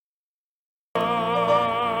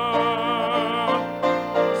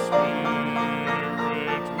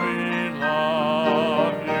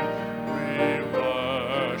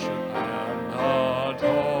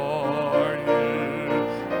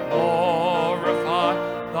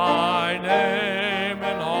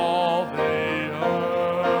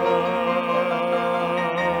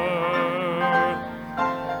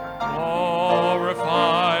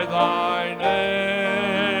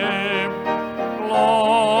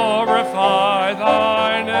glorify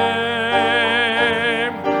thy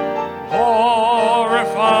name.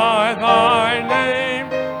 Glorify thy name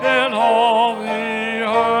in all the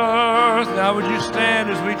earth. Now would you stand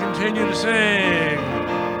as we continue to sing?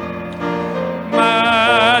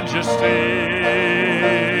 Majesty,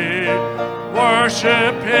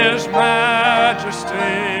 worship his majesty.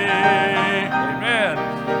 Amen.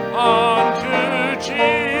 Unto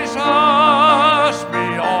Jesus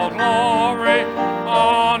be all glory,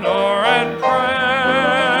 honor, and praise.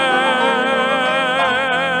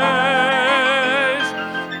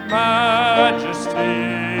 Majesty,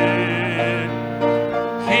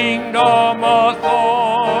 kingdom, authority,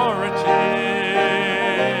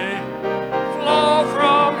 flow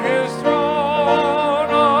from his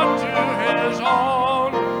throne unto his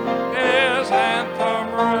own, his anthem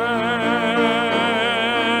raised.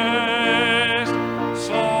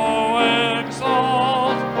 So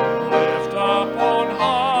exalt, lift up on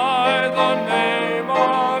high the name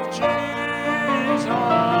of Jesus.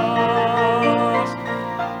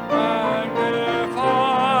 Magnify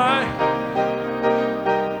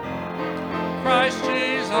Christ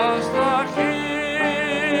Jesus the King.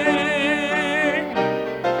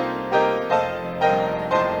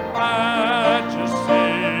 Majesty,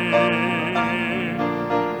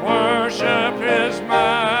 worship his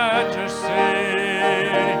majesty.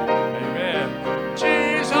 Amen.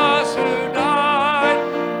 Jesus who died,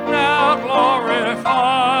 now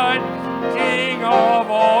glorified, King of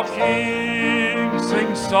all kings.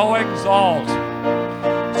 Sing, so exalt.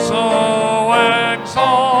 So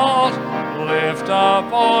exalt, lift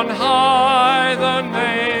up on high the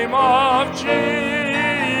name of Jesus.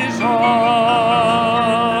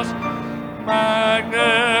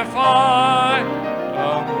 Magnify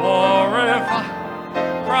and glorify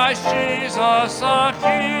Christ Jesus the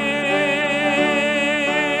King.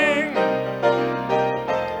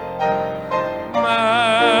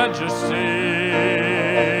 Majesty,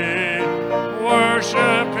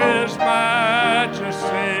 worship his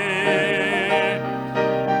majesty.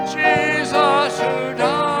 Jesus who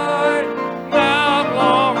died, now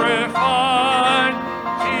glorified,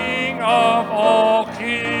 King of all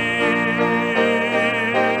kings.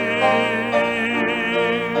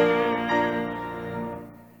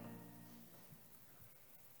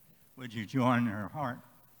 Would you join our heart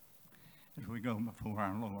as we go before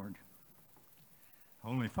our Lord?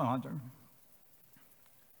 Holy Father,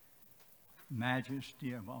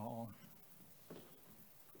 majesty of all,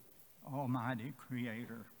 almighty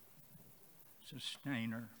creator,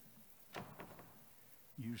 sustainer,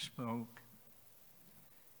 you spoke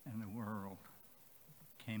and the world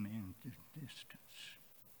came into distance.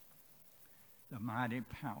 The mighty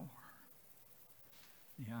power,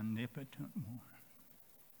 the omnipotent one.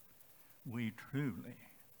 We truly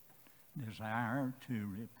desire to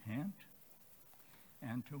repent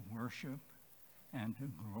and to worship and to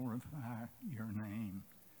glorify your name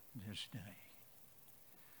this day.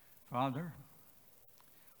 Father,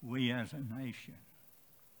 we as a nation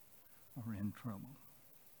are in trouble.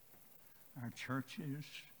 Our churches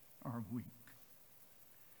are weak.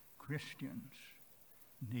 Christians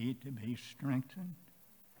need to be strengthened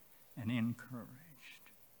and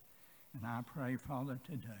encouraged. And I pray, Father,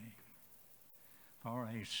 today for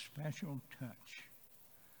a special touch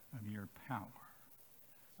of your power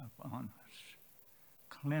upon us.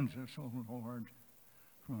 Cleanse us, O Lord,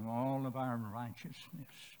 from all of our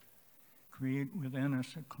righteousness. Create within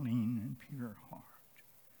us a clean and pure heart,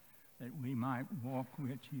 that we might walk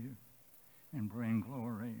with you and bring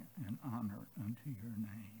glory and honor unto your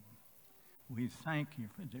name. We thank you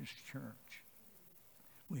for this church.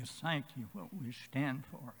 We thank you what we stand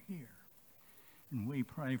for here. And we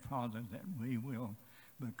pray, Father, that we will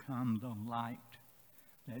become the light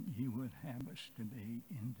that you would have us to be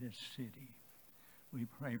in this city. We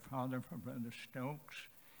pray, Father, for Brother Stokes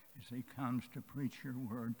as he comes to preach your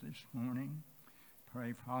word this morning.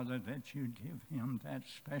 Pray, Father, that you give him that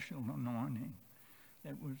special anointing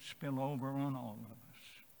that would spill over on all of us.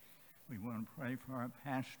 We want to pray for our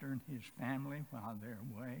pastor and his family while they're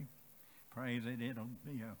away. Pray that it'll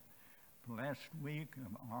be a blessed week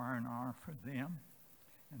of R&R for them,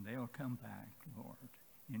 and they'll come back, Lord,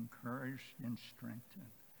 encouraged and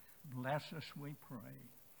strengthened. Bless us, we pray,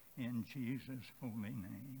 in Jesus' holy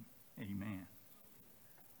name. Amen.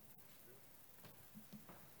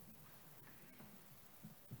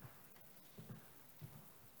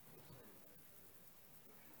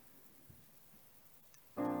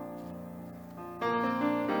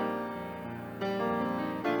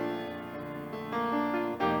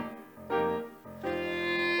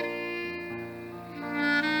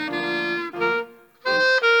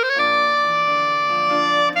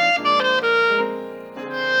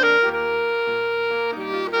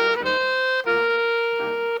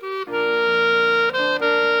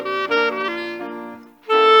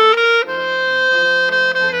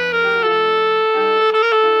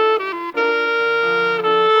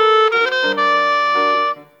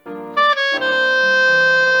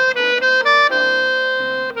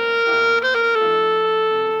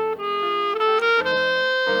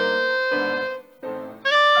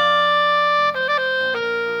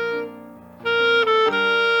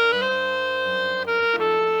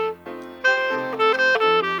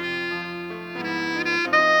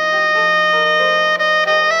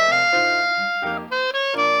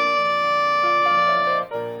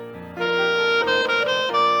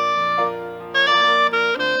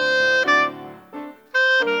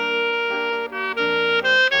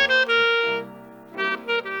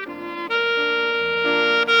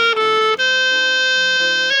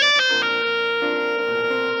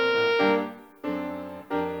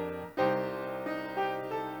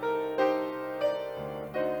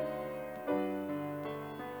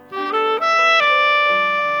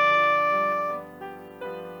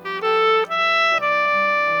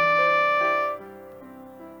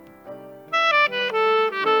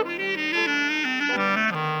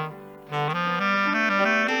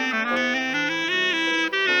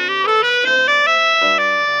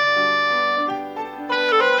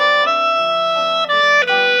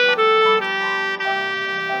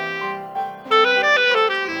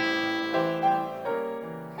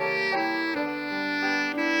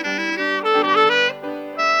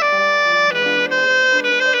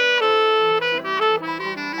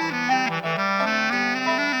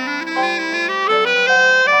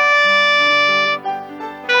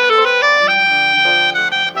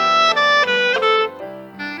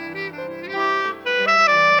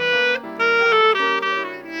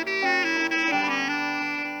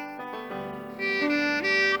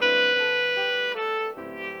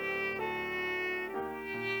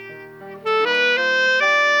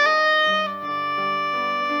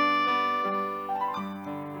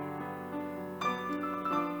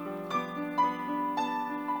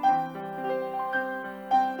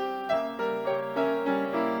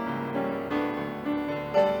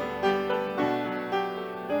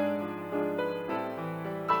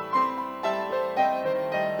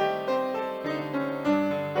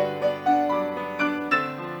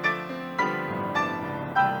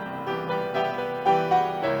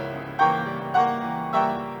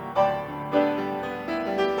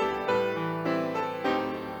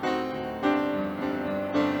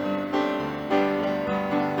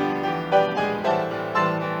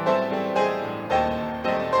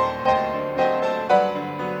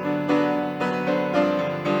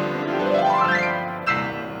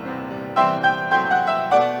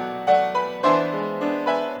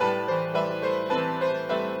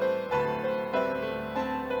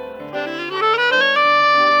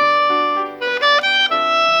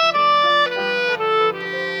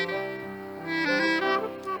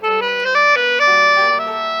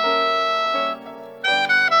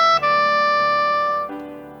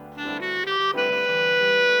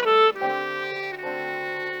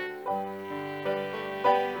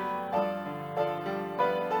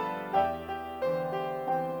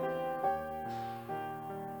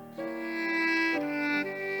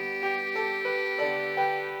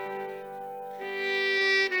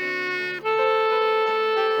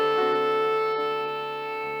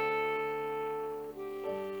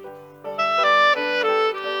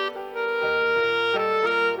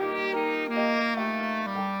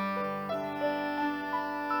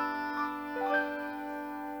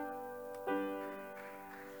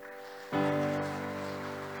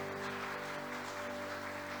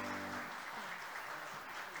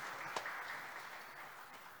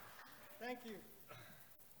 Thank you.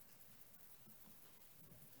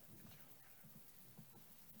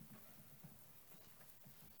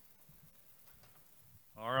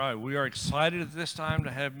 All right, we are excited at this time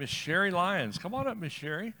to have Miss Sherry Lyons. Come on up, Miss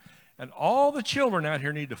Sherry. And all the children out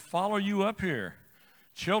here need to follow you up here.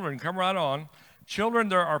 Children, come right on. Children,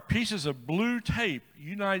 there are pieces of blue tape.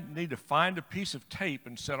 You need to find a piece of tape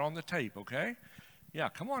and set on the tape, okay? Yeah,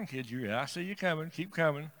 come on, kids. I see you coming. Keep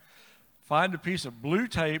coming. Find a piece of blue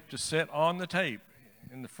tape to set on the tape.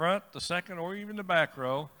 In the front, the second, or even the back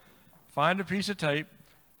row. Find a piece of tape.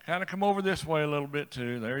 Kind of come over this way a little bit,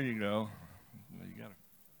 too. There you go. You got a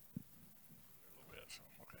little bit.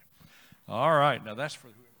 Okay. All right. Now, that's for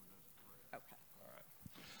whoever does it.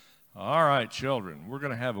 Okay. All right, children. We're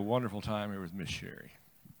going to have a wonderful time here with Miss Sherry.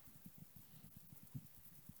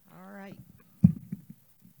 All right.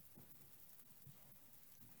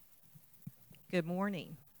 Good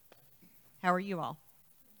morning. How are you all?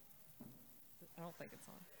 I don't think it's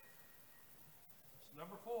on. It's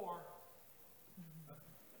number 4.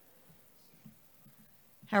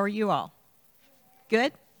 How are you all?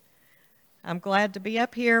 Good? I'm glad to be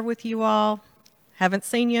up here with you all. Haven't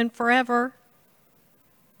seen you in forever,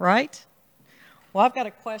 right? Well, I've got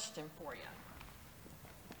a question for you.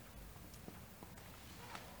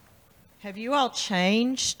 Have you all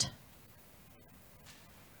changed?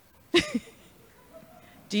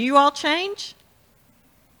 Do you all change?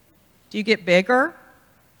 Do you get bigger?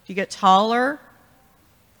 Do you get taller?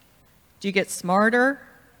 Do you get smarter?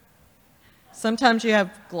 Sometimes you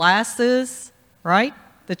have glasses, right,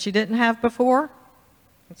 that you didn't have before?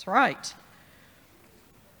 That's right.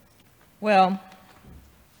 Well,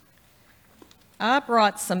 I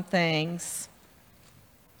brought some things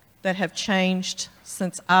that have changed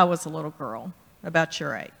since I was a little girl, about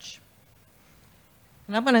your age.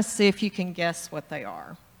 And I'm going to see if you can guess what they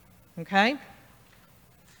are, okay?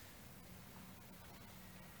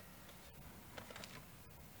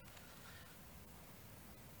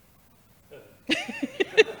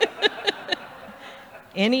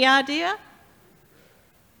 Any idea?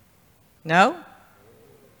 No?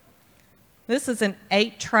 This is an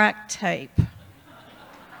 8-track tape.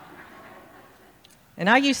 And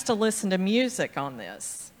I used to listen to music on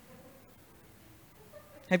this.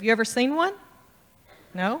 Have you ever seen one?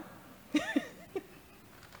 No?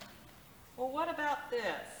 Well, what about this?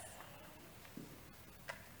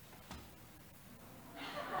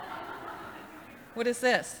 What is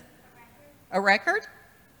this? A record?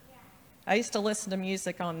 I used to listen to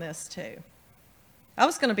music on this too. I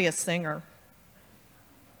was going to be a singer.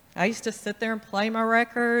 I used to sit there and play my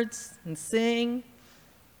records and sing,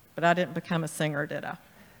 but I didn't become a singer, did I?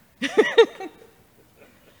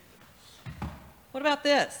 What about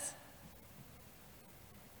this?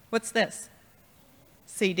 What's this?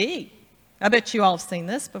 CD. I bet you all have seen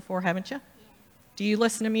this before, haven't you? Yeah. Do you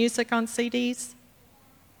listen to music on CDs?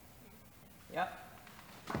 Yep.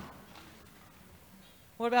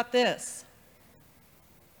 What about this?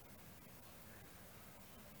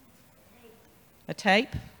 A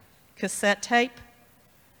tape? Cassette tape?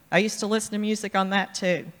 I used to listen to music on that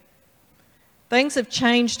too. Things have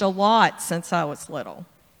changed a lot since I was little.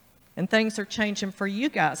 And things are changing for you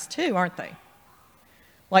guys too, aren't they?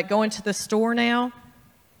 Like going to the store now?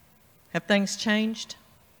 Have things changed?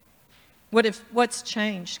 What's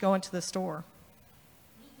changed going to the store?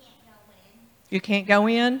 You can't go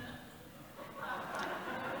in?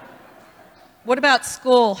 What about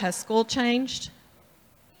school? Has school changed?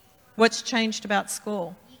 What's changed about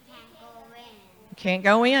school? You can't go in. You can't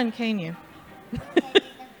go in, can you? Because of the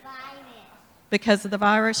virus. Because of the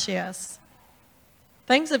virus, yes.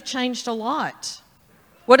 Things have changed a lot.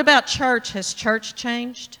 What about church? Has church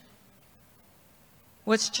changed?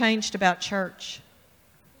 What's changed about church?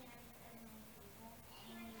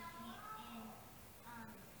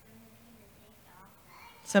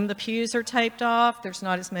 Some of the pews are taped off. There's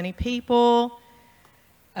not as many people.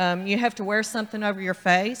 You have to wear something over your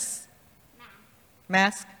face.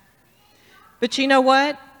 Mask. But you know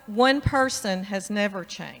what? One person has never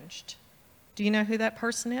changed. Do you know who that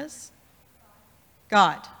person is?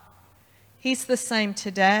 God. He's the same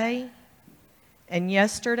today and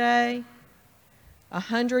yesterday,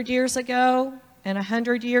 100 years ago, and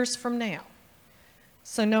 100 years from now.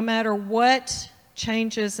 So no matter what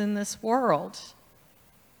changes in this world,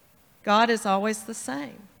 God is always the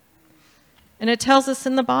same. And it tells us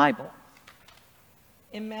in the Bible.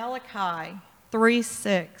 In Malachi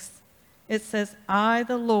 3:6, it says, I,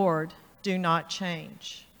 the Lord, do not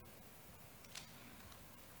change.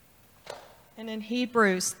 And in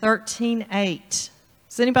Hebrews 13:8,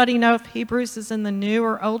 does anybody know if Hebrews is in the New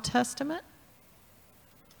or Old Testament?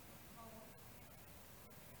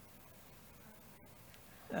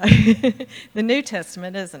 the New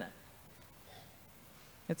Testament, isn't it?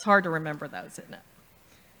 It's hard to remember those, isn't it?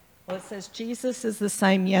 Well, it says Jesus is the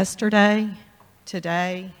same yesterday,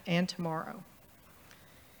 today, and tomorrow.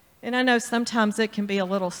 And I know sometimes it can be a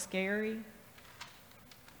little scary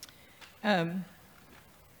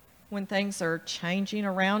when things are changing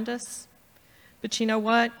around us. But you know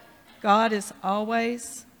what? God is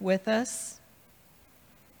always with us,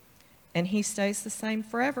 and He stays the same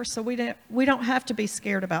forever. So we don't have to be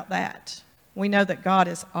scared about that. We know that God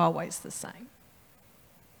is always the same.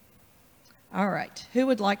 All right. Who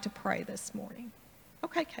would like to pray this morning?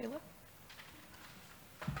 Okay, Caleb.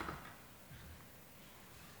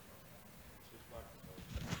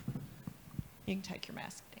 You can take your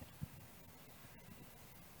mask down.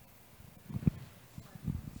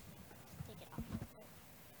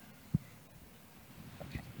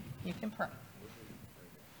 Okay. You can pray.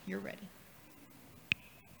 You're ready.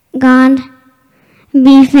 God,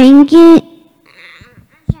 we thank you.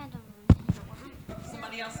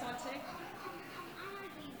 Somebody else want to?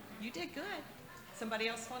 You did good. Somebody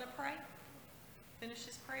else want to pray? Finish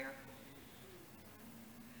his prayer?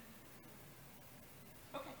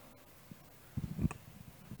 Okay.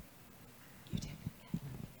 You did good.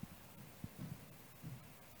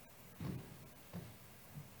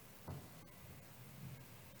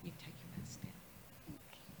 You take your mask down.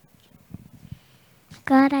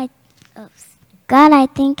 God, I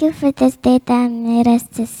thank you for this day that made us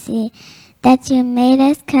to see, that you made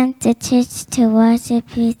us come to church to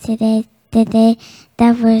worship you today, the day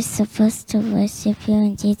that we're supposed to worship you.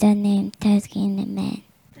 In Jesus' name, amen.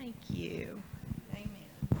 Thank you. Amen.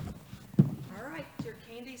 All right, your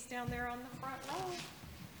candy's down there on the front row.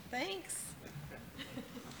 Thanks.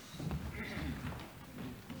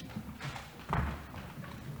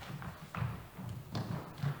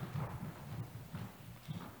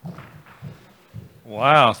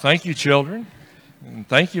 Wow, thank you, children. And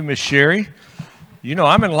thank you, Miss Sherry. You know,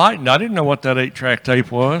 I'm enlightened. I didn't know what that 8-track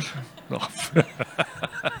tape was.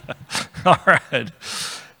 All right.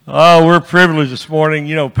 Oh, we're privileged this morning.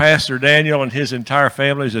 You know, Pastor Daniel and his entire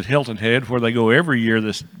family is at Hilton Head, where they go every year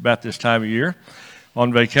about this time of year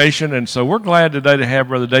on vacation. And so we're glad today to have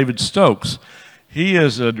Brother David Stokes. He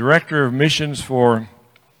is a director of missions for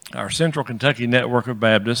our Central Kentucky Network of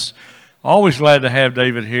Baptists. Always glad to have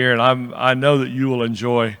David here, and I know that you will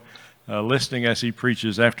enjoy listening as he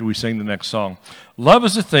preaches after we sing the next song. Love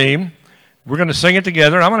is the theme. We're going to sing it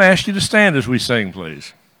together, and I'm going to ask you to stand as we sing,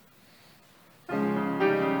 please.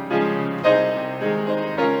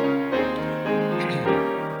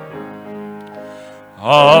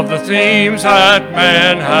 Of the themes that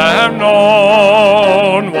men have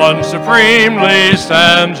known, one supremely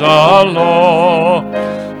stands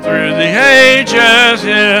alone. Through the ages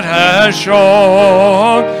it has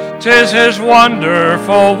shown, 'tis His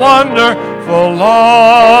wonderful, wonderful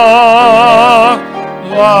love.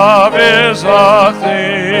 Love is a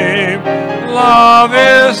theme, love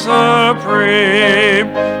is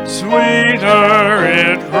supreme, sweeter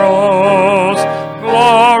it grows,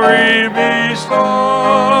 glory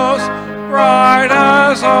bestows, bright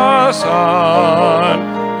as a sun,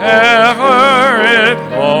 ever it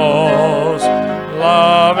glows.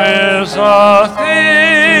 Love is a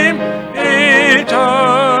theme,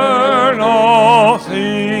 eternal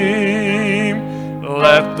theme.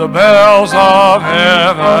 Let the bells of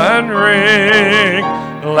heaven ring,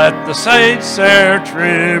 let the saints their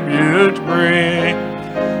tribute bring.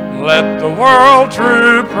 Let the world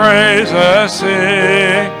true praises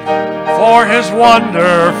sing for His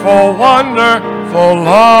wonderful, wonderful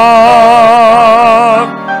love.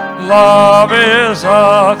 Love is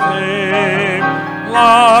a theme,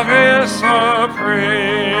 love is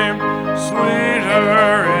supreme,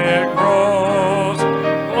 sweeter it grows,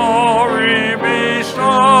 glory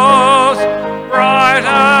bestows, bright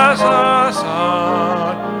as the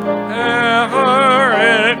sun, ever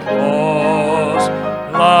it glows.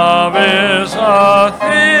 Love is a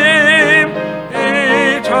theme,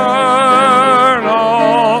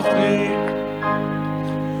 eternal theme.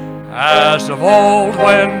 As of old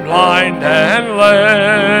when blind and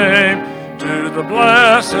lame to the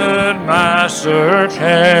blessed Master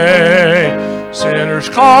came, sinners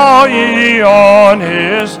call ye on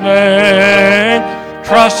His name,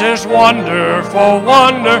 trust His wonderful,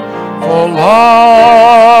 wonderful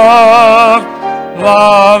love.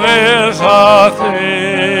 Love is a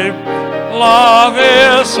theme, love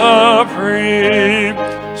is supreme,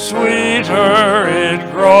 sweeter it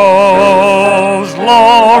grows,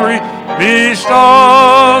 glory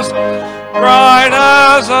bestows, bright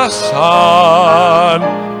as the sun,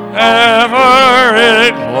 ever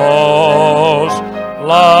it glows.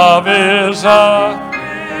 Love is a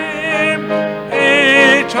theme,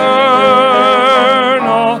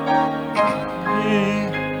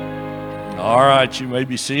 right, you may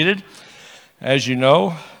be seated. As you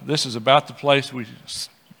know, this is about the place we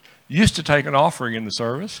used to take an offering in the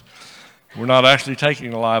service. We're not actually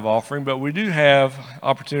taking a live offering, but we do have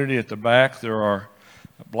opportunity at the back. There are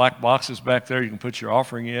black boxes back there you can put your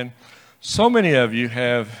offering in. So many of you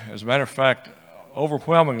have, as a matter of fact,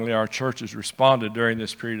 overwhelmingly our church has responded during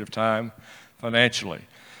this period of time financially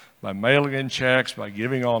by mailing in checks, by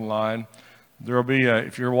giving online. There will be,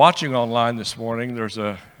 if you're watching online this morning, there's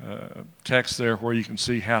a text there where you can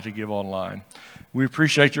see how to give online. We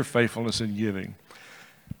appreciate your faithfulness in giving.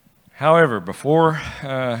 However,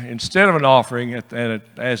 instead of an offering,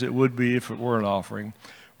 as it would be if it were an offering,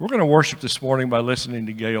 we're going to worship this morning by listening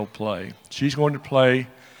to Gail play. She's going to play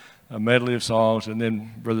a medley of songs, and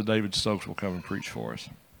then Brother David Stokes will come and preach for us.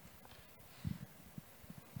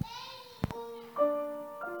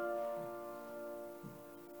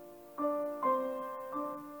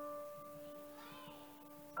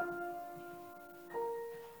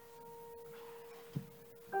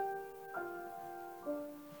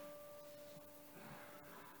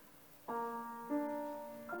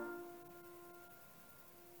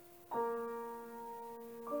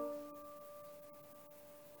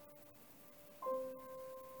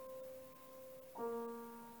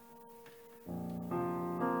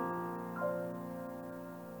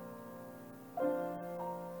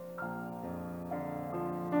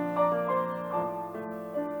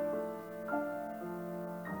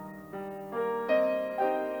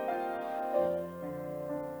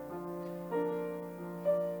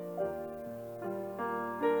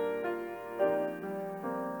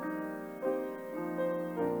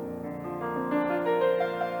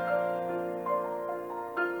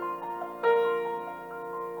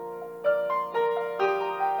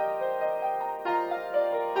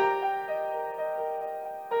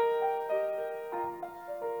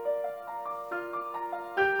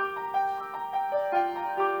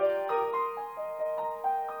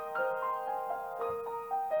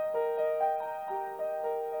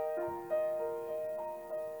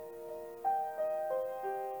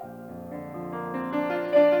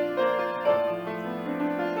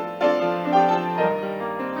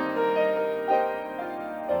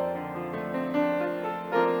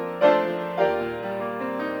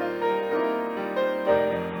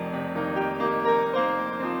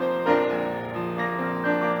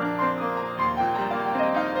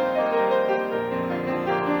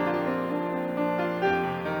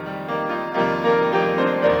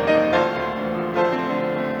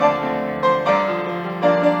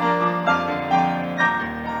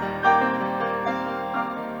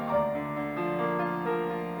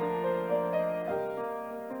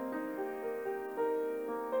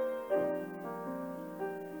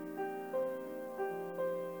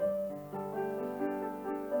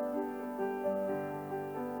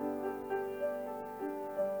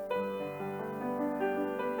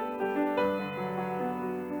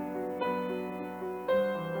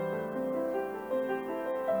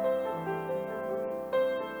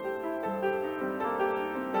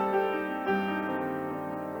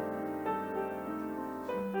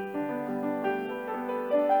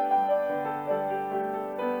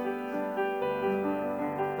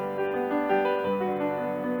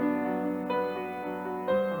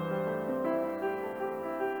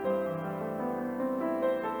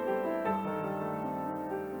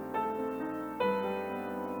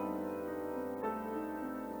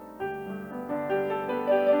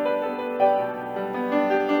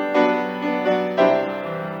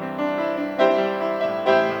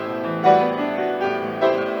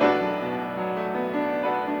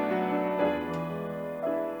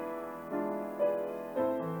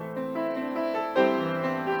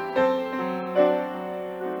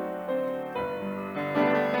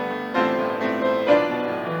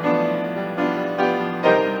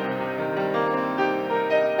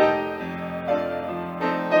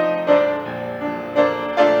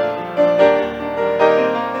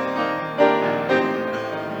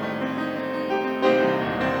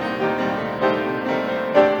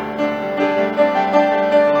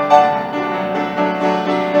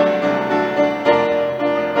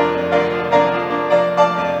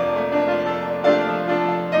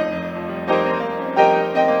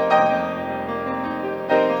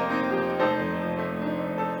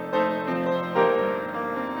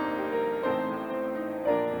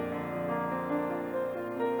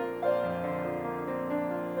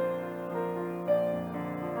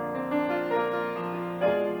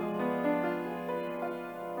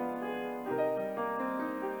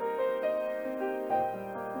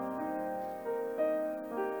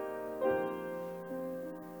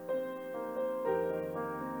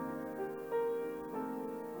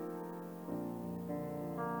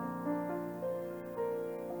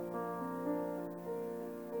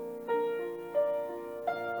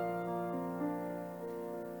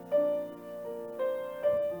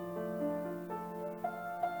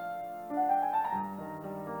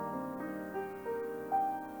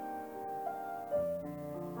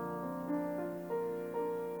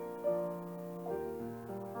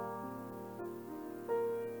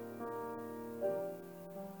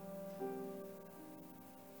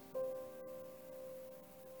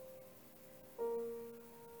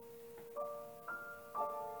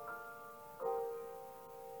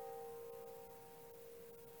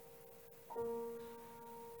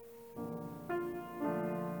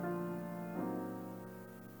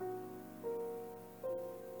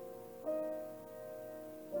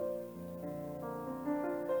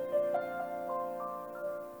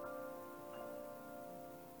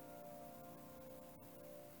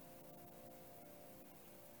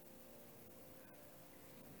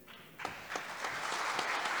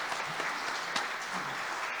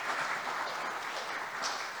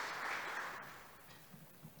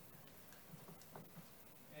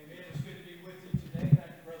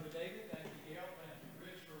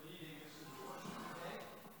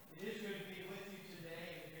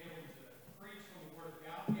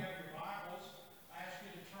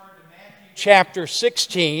 chapter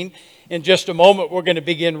 16. In just a moment, we're going to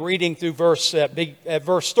begin reading through verse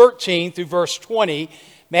 13 through verse 20,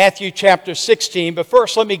 Matthew chapter 16. But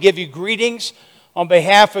first, let me give you greetings on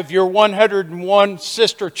behalf of your 101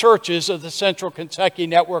 sister churches of the Central Kentucky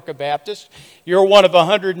Network of Baptists. You're one of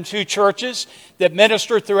 102 churches that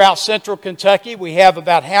minister throughout Central Kentucky. We have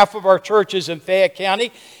about half of our churches in Fayette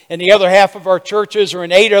County, and the other half of our churches are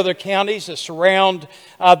in 8 other counties that surround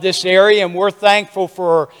this area. And we're thankful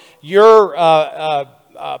for your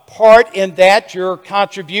part in that, your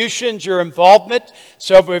contributions, your involvement.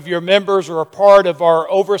 Several of your members are a part of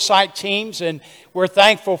our oversight teams, and we're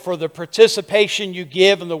thankful for the participation you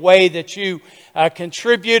give and the way that you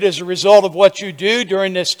contribute as a result of what you do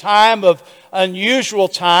during this time of unusual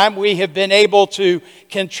time. We have been able to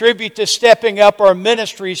contribute to stepping up our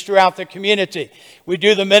ministries throughout the community. We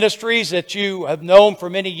do the ministries that you have known for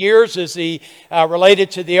many years as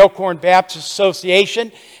related to the Elkhorn Baptist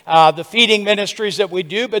Association, the feeding ministries that we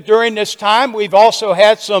do. But during this time, we've also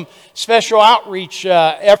had some special outreach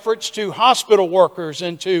efforts to hospital workers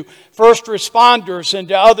and to first responders and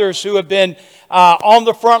to others who have been on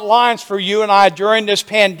the front lines for you and I during this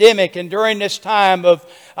pandemic and during this time of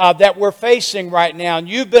that we're facing right now. And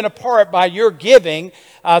you've been a part by your giving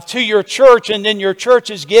to your church, and then your church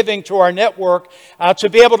is giving to our network to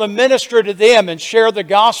be able to minister to them and share the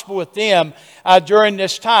gospel with them during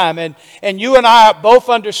this time. And you and I both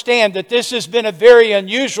understand that this has been a very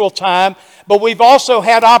unusual time, but we've also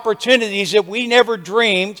had opportunities that we never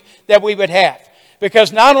dreamed that we would have.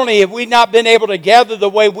 Because not only have we not been able to gather the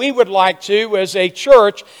way we would like to as a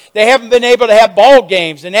church, they haven't been able to have ball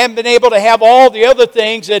games and haven't been able to have all the other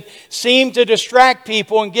things that seem to distract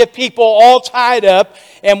people and get people all tied up.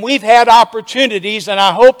 And we've had opportunities, and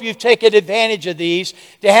I hope you've taken advantage of these,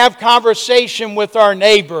 to have conversation with our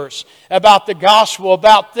neighbors about the gospel,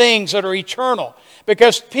 about things that are eternal.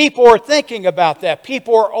 Because people are thinking about that.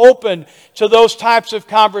 People are open to those types of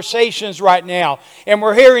conversations right now. And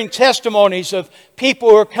we're hearing testimonies of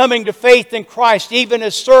people who are coming to faith in Christ, even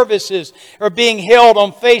as services are being held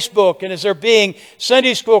on Facebook and as they're being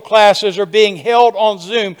Sunday school classes are being held on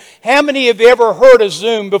Zoom. How many have ever heard of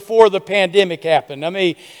Zoom before the pandemic happened? I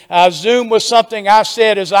mean, Zoom was something I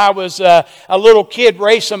said as I was a little kid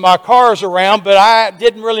racing my cars around, but I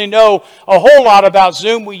didn't really know a whole lot about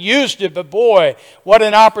Zoom. We used it, but boy, what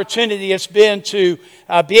an opportunity it's been to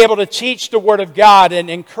be able to teach the Word of God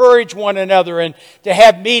and encourage one another and to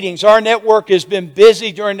have meetings. Our network has been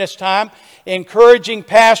busy during this time, encouraging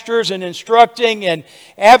pastors and instructing and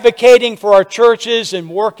advocating for our churches and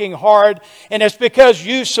working hard. And it's because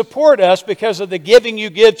you support us, because of the giving you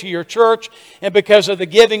give to your church and because of the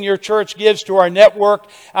giving your church gives to our network,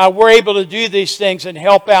 we're able to do these things and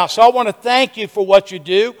help out. So I want to thank you for what you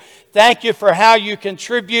do. Thank you for how you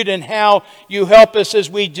contribute and how you help us as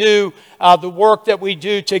we do the work that we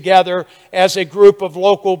do together as a group of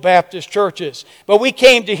local Baptist churches. But we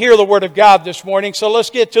came to hear the Word of God this morning, so let's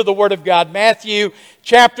get to the Word of God. Matthew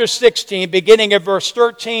chapter 16, beginning at verse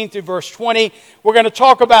 13 through verse 20. We're going to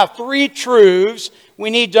talk about 3 truths we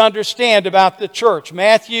need to understand about the church.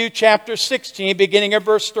 Matthew chapter 16, beginning at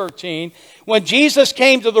verse 13. When Jesus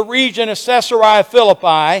came to the region of Caesarea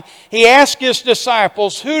Philippi, he asked his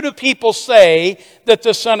disciples, "Who do people say that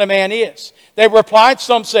the Son of Man is?" They replied,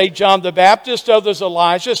 "Some say John the Baptist, others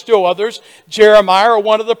Elijah, still others Jeremiah or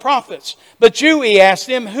one of the prophets." "But you," he asked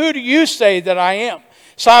them, "who do you say that I am?"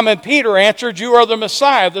 Simon Peter answered, "You are the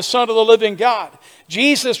Messiah, the Son of the living God."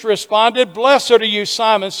 Jesus responded, "Blessed are you,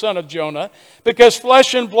 Simon, son of Jonah, because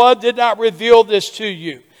flesh and blood did not reveal this to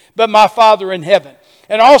you, but my Father in heaven.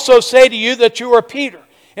 And also say to you that you are Peter,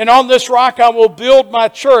 and on this rock I will build my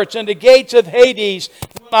church, and the gates of Hades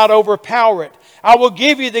will not overpower it. I will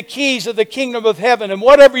give you the keys of the kingdom of heaven, and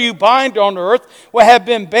whatever you bind on earth will have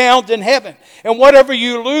been bound in heaven, and whatever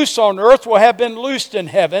you loose on earth will have been loosed in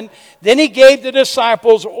heaven." Then he gave the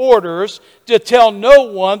disciples orders to tell no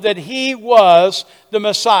one that he was the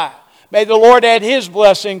Messiah. May the Lord add his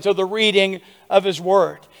blessing to the reading of his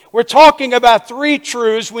word. We're talking about 3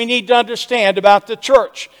 truths we need to understand about the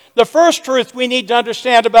church. The first truth we need to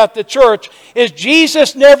understand about the church is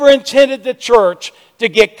Jesus never intended the church to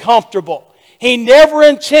get comfortable. He never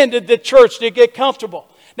intended the church to get comfortable.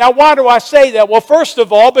 Now, why do I say that? Well, first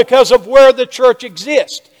of all, because of where the church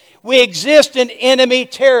exists. We exist in enemy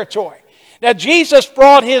territory. Now, Jesus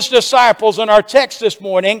brought his disciples in our text this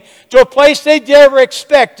morning to a place they never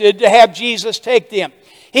expected to have Jesus take them.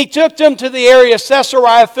 He took them to the area of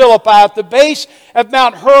Caesarea Philippi at the base of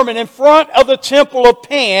Mount Hermon in front of the temple of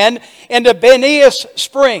Pan and the Benias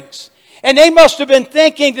Springs. And they must have been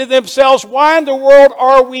thinking to themselves, why in the world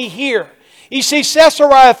are we here? You see,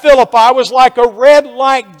 Caesarea Philippi was like a red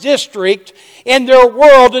light district in their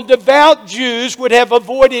world, and devout Jews would have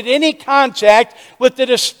avoided any contact with the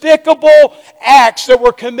despicable acts that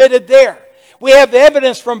were committed there. We have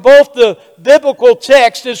evidence from both the biblical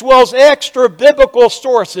text as well as extra biblical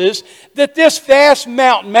sources that this vast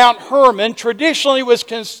mountain, Mount Hermon, traditionally was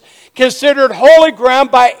considered holy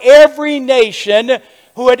ground by every nation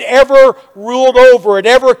who had ever ruled over it,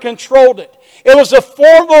 ever controlled it. It was a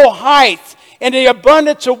formal height and the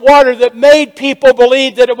abundance of water that made people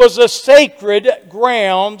believe that it was a sacred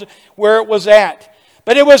ground where it was at.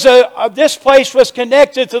 But it was this place was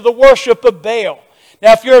connected to the worship of Baal.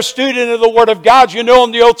 Now, if you're a student of the Word of God, you know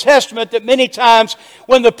in the Old Testament that many times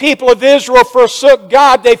when the people of Israel forsook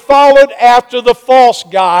God, they followed after the false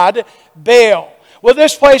god, Baal. Well,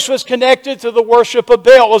 this place was connected to the worship of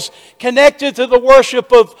Baal. It was connected to the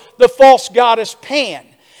worship of the false goddess Pan.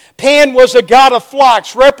 Pan was a god of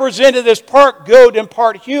flocks, represented as part goat and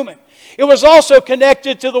part human. It was also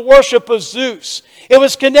connected to the worship of Zeus. It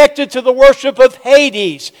was connected to the worship of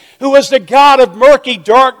Hades, who was the god of murky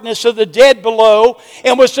darkness of the dead below,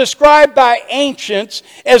 and was described by ancients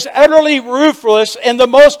as utterly ruthless and the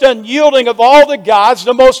most unyielding of all the gods,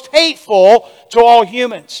 the most hateful to all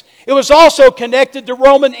humans. It was also connected to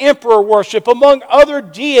Roman emperor worship, among other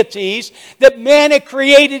deities that man had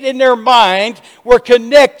created in their mind were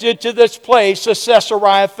connected to this place of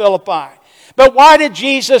Caesarea Philippi. But why did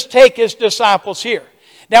Jesus take his disciples here?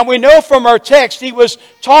 Now we know from our text he was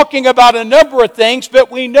talking about a number of things,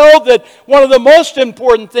 but we know that one of the most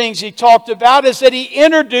important things he talked about is that he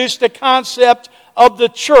introduced the concept of the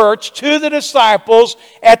church to the disciples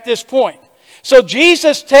at this point. So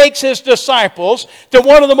Jesus takes his disciples to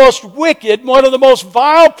one of the most wicked, one of the most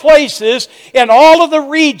vile places in all of the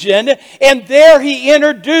region, and there he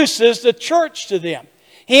introduces the church to them.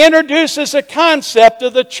 He introduces a concept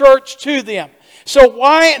of the church to them. So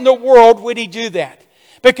why in the world would he do that?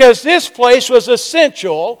 Because this place was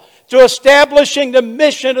essential to establishing the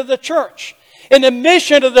mission of the church. And the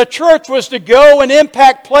mission of the church was to go and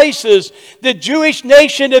impact places the Jewish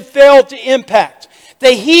nation had failed to impact.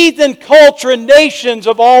 The heathen culture and nations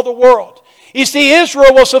of all the world. You see,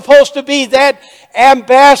 Israel was supposed to be that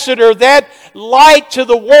ambassador, that light to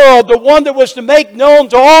the world, the one that was to make known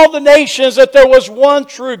to all the nations that there was one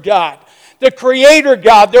true God, the Creator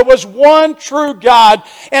God. There was one true God,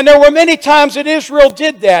 and there were many times that Israel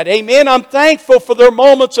did that. Amen. I'm thankful for their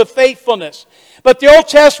moments of faithfulness. But the Old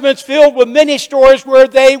Testament's filled with many stories where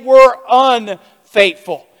they were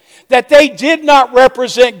unfaithful, that they did not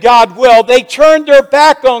represent God well. They turned their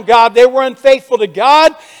back on God. They were unfaithful to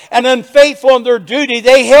God and unfaithful in their duty.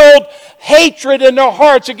 They held hatred in their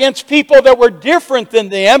hearts against people that were different than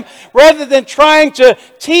them. Rather than trying to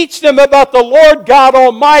teach them about the Lord God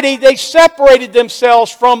Almighty, they separated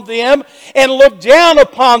themselves from them and looked down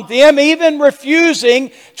upon them, even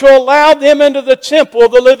refusing to allow them into the temple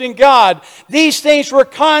of the living God. These things were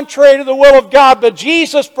contrary to the will of God, but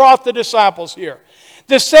Jesus brought the disciples here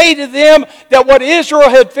to say to them that what Israel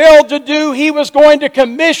had failed to do, he was going to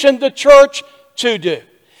commission the church to do.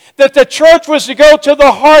 That the church was to go to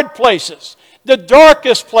the hard places, the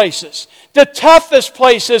darkest places, the toughest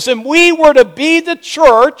places, and we were to be the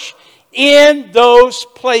church in those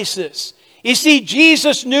places. You see,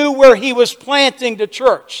 Jesus knew where he was planting the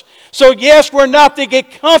church. So yes, we're not to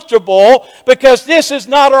get comfortable because this is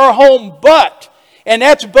not our home, but, and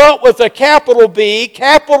that's but with a capital B,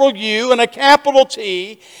 capital U, and a capital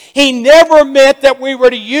T. He never meant that we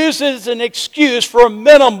were to use it as an excuse for a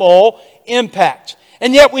minimal impact.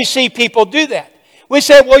 And yet we see people do that. We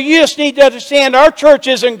say, well, you just need to understand our church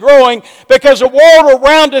isn't growing because the world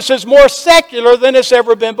around us is more secular than it's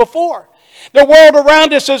ever been before. The world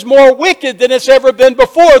around us is more wicked than it's ever been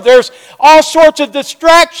before. There's all sorts of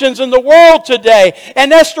distractions in the world today.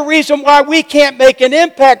 And that's the reason why we can't make an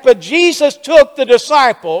impact. But Jesus took the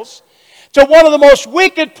disciples to one of the most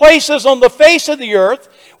wicked places on the face of the earth,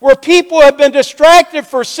 where people have been distracted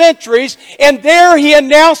for centuries, and there he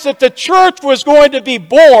announced that the church was going to be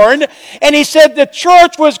born, and he said the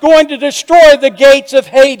church was going to destroy the gates of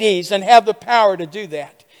Hades and have the power to do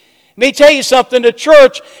that. Let me tell you something, the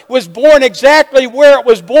church was born exactly where it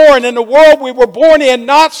was born, in the world we were born in,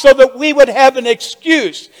 not so that we would have an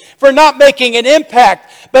excuse for not making an impact,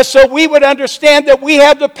 but so we would understand that we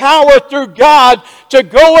have the power through God to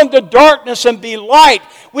go into darkness and be light.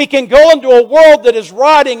 We can go into a world that is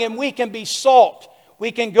rotting and we can be salt.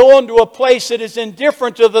 We can go into a place that is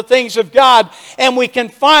indifferent to the things of God, and we can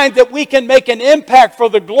find that we can make an impact for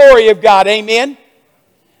the glory of God. Amen?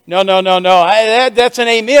 No. That's an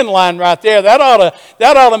amen line right there. That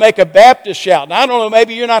ought to make a Baptist shout. Now, I don't know,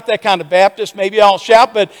 maybe you're not that kind of Baptist. Maybe I'll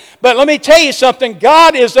shout, but let me tell you something.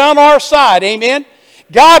 God is on our side. Amen.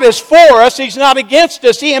 God is for us. He's not against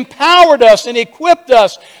us. He empowered us and equipped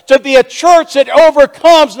us to be a church that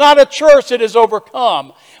overcomes, not a church that is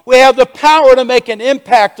overcome. We have the power to make an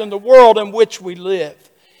impact in the world in which we live.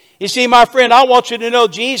 You see, my friend, I want you to know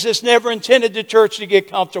Jesus never intended the church to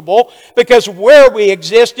get comfortable because where we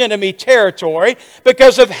exist, enemy territory,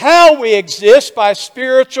 because of how we exist by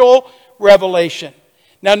spiritual revelation.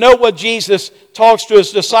 Now, note what Jesus talks to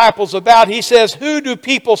his disciples about. He says, "Who do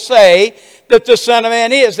people say that the Son of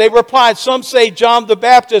Man is?" They replied, "Some say John the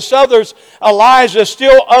Baptist, others Elijah,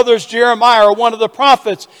 still others Jeremiah or one of the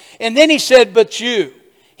prophets." And then he said, "But you."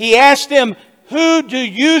 He asked them, "Who do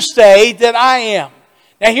you say that I am?"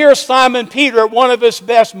 Now here's Simon Peter at one of his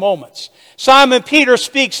best moments. Simon Peter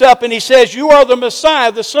speaks up and he says, "You are the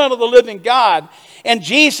Messiah, the Son of the living God." And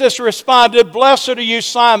Jesus responded, "Blessed are you,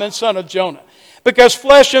 Simon, son of Jonah, because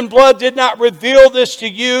flesh and blood did not reveal this to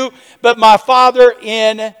you, but my Father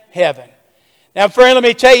in heaven." Now, friend, let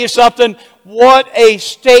me tell you something. What a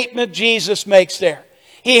statement Jesus makes there.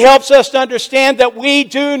 He helps us to understand that we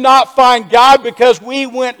do not find God because we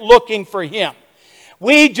went looking for Him.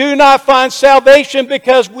 We do not find salvation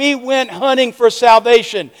because we went hunting for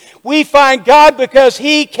salvation. We find God because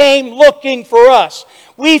He came looking for us.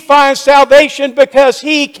 We find salvation because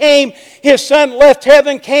He came, His Son left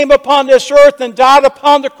heaven, came upon this earth and died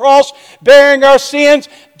upon the cross, bearing our sins,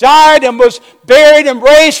 died and was buried and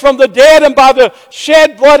raised from the dead, and by the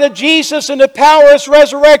shed blood of Jesus and the power of His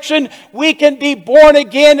resurrection, we can be born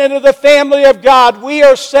again into the family of God. We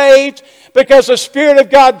are saved because the Spirit of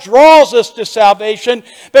God draws us to salvation,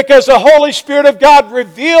 because the Holy Spirit of God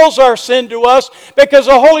reveals our sin to us, because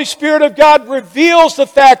the Holy Spirit of God reveals the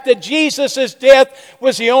fact that Jesus' death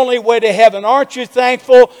was the only way to heaven. Aren't you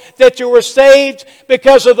thankful that you were saved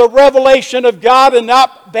because of the revelation of God and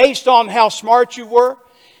not based on how smart you were?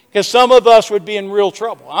 Because some of us would be in real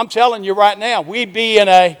trouble. I'm telling you right now, we'd be in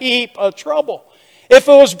a heap of trouble. If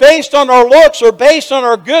it was based on our looks or based on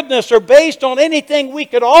our goodness or based on anything we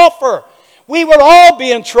could offer, we would all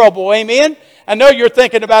be in trouble. Amen? I know you're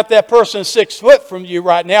thinking about that person 6 foot from you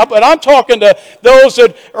right now, but I'm talking to those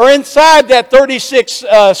that are inside that 36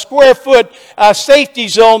 square foot safety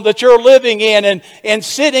zone that you're living in and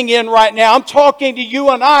sitting in right now. I'm talking to you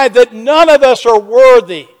and I that none of us are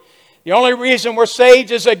worthy. The only reason we're saved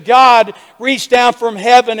is that God reached down from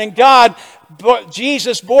heaven and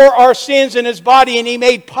Jesus bore our sins in His body, and He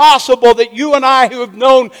made possible that you and I, who have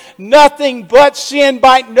known nothing but sin,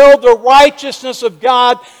 might know the righteousness of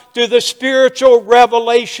God through the spiritual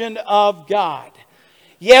revelation of God.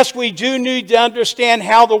 Yes, we do need to understand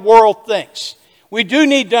how the world thinks. We do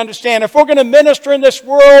need to understand if we're going to minister in this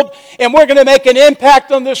world and we're going to make an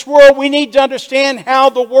impact on this world, we need to understand how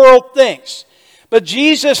the world thinks. But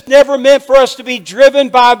Jesus never meant for us to be driven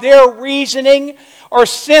by their reasoning or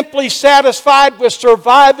simply satisfied with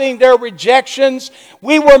surviving their rejections.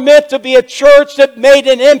 We were meant to be a church that made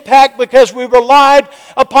an impact because we relied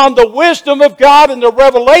upon the wisdom of God and the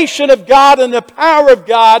revelation of God and the power of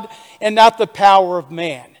God and not the power of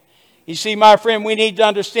man. You see, my friend, we need to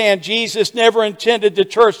understand Jesus never intended the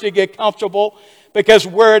church to get comfortable because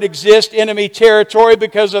where it exists, enemy territory,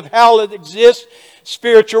 because of how it exists,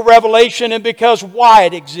 spiritual revelation, and because why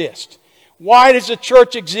it exists. Why does the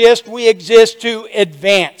church exist? We exist to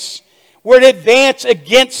advance. We're to advance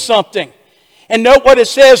against something. And note what it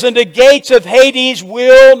says, "And the gates of Hades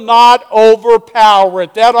will not overpower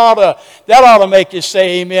it." That ought to make you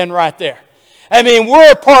say amen right there. I mean,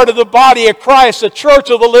 we're a part of the body of Christ, the church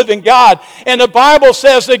of the living God. And the Bible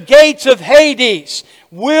says the gates of Hades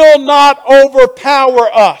will not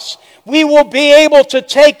overpower us. We will be able to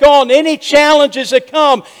take on any challenges that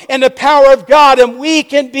come in the power of God, and we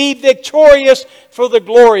can be victorious for the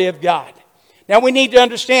glory of God. Now we need to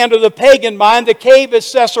understand, to the pagan mind, the cave at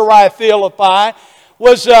Caesarea Philippi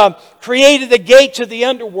was created the gate to the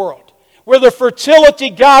underworld, where the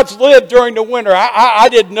fertility gods lived during the winter. I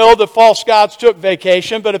didn't know the false gods took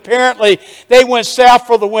vacation, but apparently they went south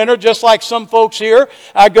for the winter, just like some folks here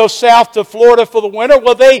go south to Florida for the winter.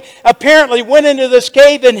 Well, they apparently went into this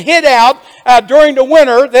cave and hid out during the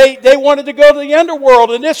winter. They wanted to go to the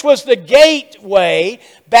underworld, and this was the gateway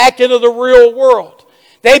back into the real world.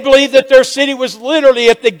 They believed that their city was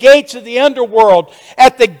literally at the gates of the underworld,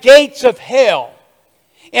 at the gates of hell.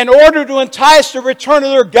 In order to entice the return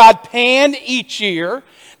of their god Pan each year,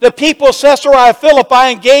 the people of Caesarea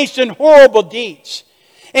Philippi engaged in horrible deeds,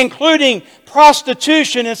 including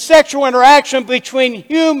prostitution and sexual interaction between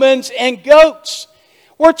humans and goats.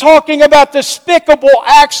 We're talking about despicable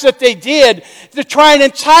acts that they did to try and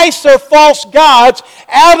entice their false gods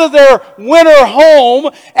out of their winter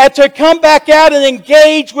home and to come back out and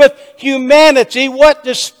engage with humanity. What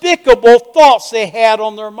despicable thoughts they had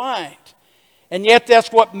on their mind. And yet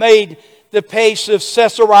that's what made the place of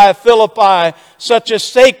Caesarea Philippi such as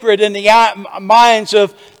sacred in the minds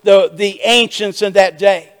of the ancients in that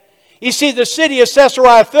day. You see, the city of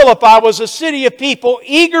Caesarea Philippi was a city of people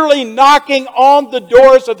eagerly knocking on the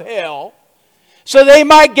doors of hell so they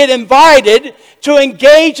might get invited to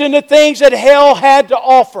engage in the things that hell had to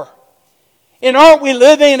offer. And aren't we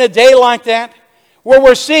living in a day like that? Where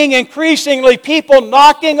we're seeing increasingly people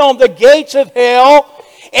knocking on the gates of hell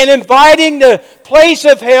and inviting the place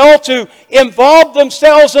of hell to involve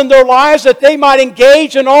themselves in their lives that they might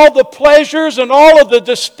engage in all the pleasures and all of the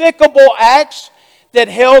despicable acts that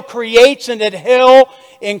hell creates and that hell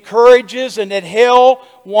encourages and that hell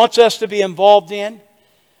wants us to be involved in.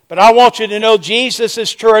 But I want you to know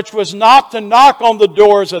Jesus' church was not to knock on the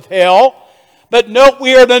doors of hell, but note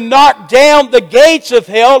we are to knock down the gates of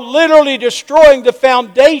hell, literally destroying the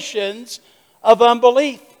foundations of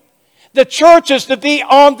unbelief. The church is to be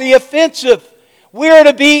on the offensive. We are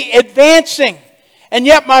to be advancing. And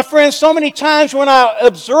yet, my friends, so many times when I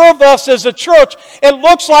observe us as a church, it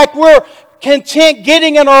looks like we're content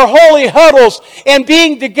getting in our holy huddles and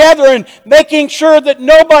being together and making sure that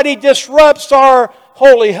nobody disrupts our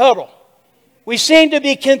holy huddle. We seem to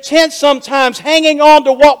be content sometimes hanging on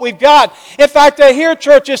to what we've got. In fact, I hear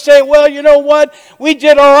churches say, well, you know what? We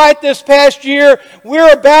did all right this past year.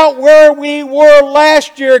 We're about where we were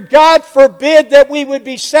last year. God forbid that we would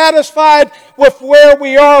be satisfied with where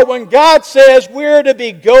we are when God says we're to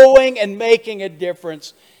be going and making a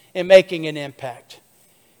difference and making an impact.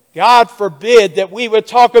 God forbid that we would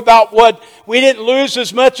talk about what we didn't lose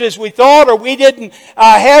as much as we thought, or we didn't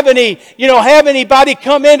have anybody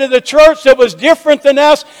come into the church that was different than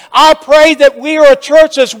us. I pray that we are a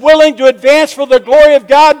church that's willing to advance for the glory of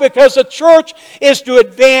God, because a church is to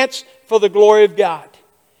advance for the glory of God.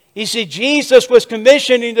 You see, Jesus was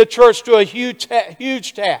commissioning the church to a huge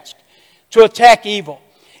task, to attack evil,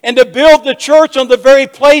 and to build the church on the very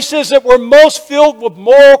places that were most filled with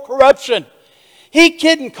moral corruption. He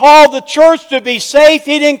didn't call the church to be safe.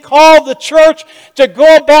 He didn't call the church to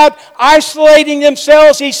go about isolating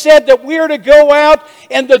themselves. He said that we're to go out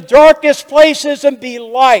in the darkest places and be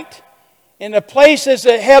light. In the places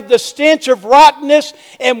that have the stench of rottenness,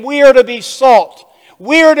 and we are to be salt.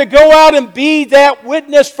 We are to go out and be that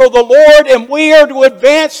witness for the Lord, and we are to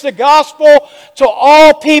advance the gospel to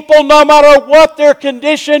all people, no matter what their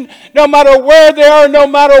condition, no matter where they are, no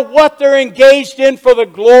matter what they're engaged in, for the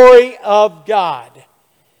glory of God.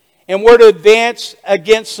 And we're to advance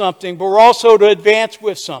against something, but we're also to advance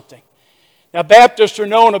with something. Now, Baptists are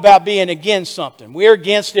known about being against something. We're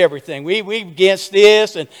against everything. We against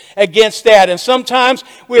this and against that. And sometimes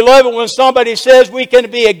we love it when somebody says we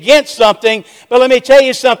can be against something. But let me tell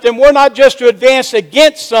you something. We're not just to advance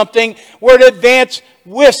against something. We're to advance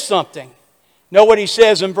with something. Know what he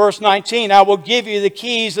says in verse 19. I will give you the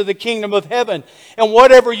keys of the kingdom of heaven. And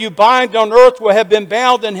whatever you bind on earth will have been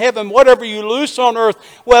bound in heaven. Whatever you loose on earth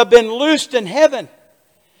will have been loosed in heaven.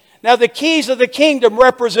 Now, the keys of the kingdom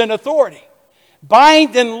represent authority.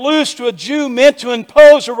 Bind and loose to a Jew meant to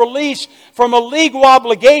impose a release from a legal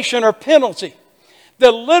obligation or penalty.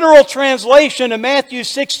 The literal translation of Matthew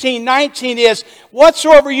 16:19 is,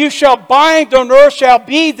 whatsoever you shall bind on earth shall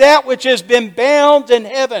be that which has been bound in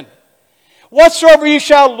heaven. Whatsoever you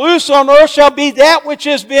shall loose on earth shall be that which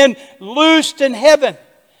has been loosed in heaven.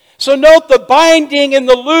 So note, the binding and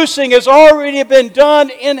the loosing has already been done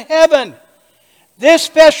in heaven. This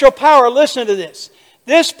special power, listen to this.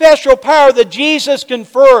 This special power that Jesus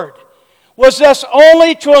conferred was thus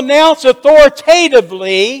only to announce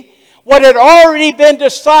authoritatively what had already been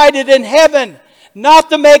decided in heaven, not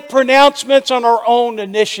to make pronouncements on our own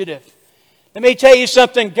initiative. Let me tell you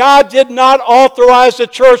something. God did not authorize the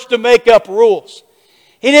church to make up rules.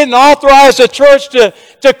 He didn't authorize the church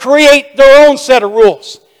to create their own set of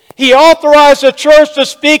rules. He authorized the church to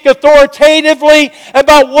speak authoritatively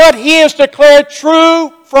about what He has declared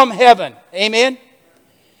true from heaven. Amen?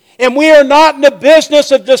 And we are not in the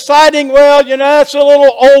business of deciding, well, that's a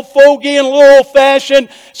little old fogey and a little old-fashioned,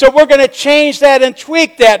 so we're going to change that and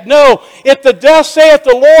tweak that. No, if the thus saith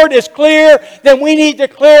the Lord is clear, then we need to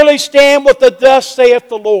clearly stand with the thus saith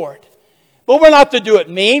the Lord. But we're not to do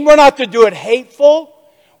it mean. We're not to do it hateful.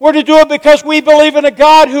 We're to do it because we believe in a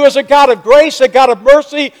God who is a God of grace, a God of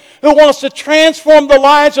mercy, who wants to transform the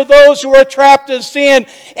lives of those who are trapped in sin.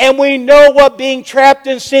 And we know what being trapped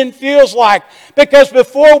in sin feels like. Because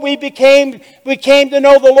before we came to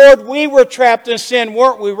know the Lord, we were trapped in sin,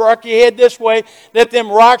 weren't we? Rock your head this way. Let them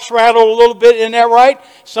rocks rattle a little bit. Isn't that right?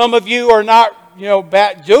 Some of you are not,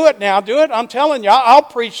 do it now. Do it. I'm telling you, I'll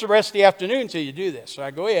preach the rest of the afternoon until you do this. So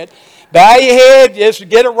go ahead. Bow your head. Just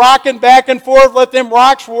get it rocking back and forth. Let them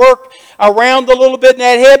rocks work around a little bit in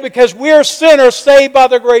that head, because we're sinners saved by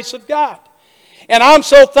the grace of God. And I'm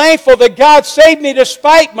so thankful that God saved me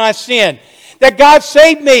despite my sin. That God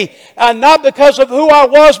saved me not because of who I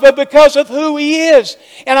was, but because of who He is.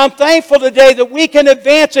 And I'm thankful today that we can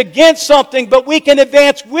advance against something, but we can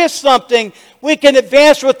advance with something. We can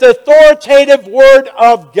advance with the authoritative Word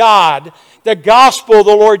of God, the gospel of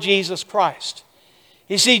the Lord Jesus Christ.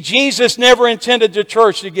 You see, Jesus never intended the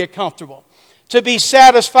church to get comfortable, to be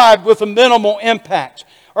satisfied with a minimal impact,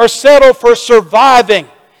 or settle for surviving.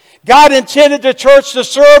 God intended the church to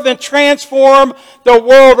serve and transform the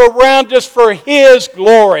world around us for His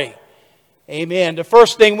glory. Amen. The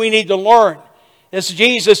first thing we need to learn is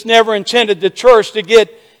Jesus never intended the church to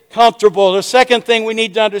get comfortable. The second thing we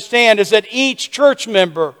need to understand is that each church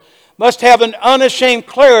member must have an unashamed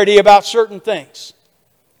clarity about certain things.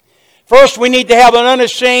 First, we need to have an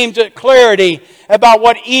unashamed clarity about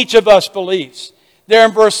what each of us believes. There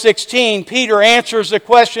in verse 16, Peter answers the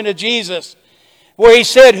question of Jesus, where he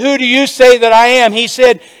said, "Who do you say that I am?" He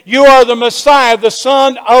said, "You are the Messiah, the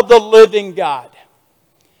Son of the living God."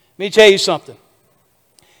 Let me tell you something.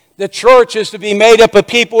 The church is to be made up of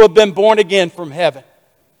people who have been born again from heaven.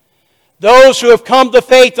 Those who have come to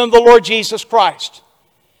faith in the Lord Jesus Christ,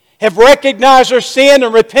 have recognized their sin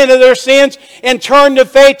and repented of their sins and turned to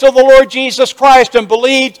faith to the Lord Jesus Christ and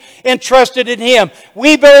believed and trusted in Him.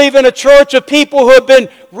 We believe in a church of people who have been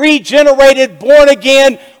regenerated, born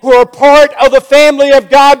again, who are part of the family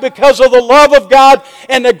of God because of the love of God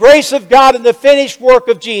and the grace of God and the finished work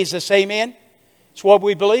of Jesus. Amen? It's what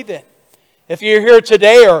we believe in. If you're here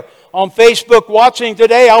today or on Facebook watching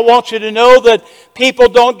today, I want you to know that people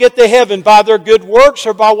don't get to heaven by their good works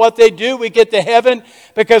or by what they do. We get to heaven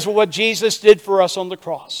because of what Jesus did for us on the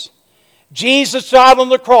cross. Jesus died on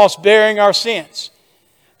the cross bearing our sins.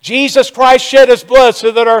 Jesus Christ shed His blood so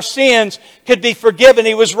that our sins could be forgiven.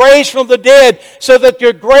 He was raised from the dead so that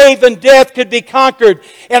your grave and death could be conquered.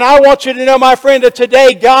 And I want you to know, my friend, that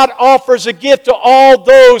today God offers a gift to all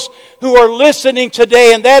those who are listening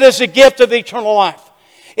today, and that is a gift of eternal life.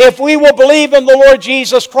 If we will believe in the Lord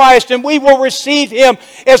Jesus Christ and we will receive Him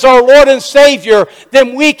as our Lord and Savior,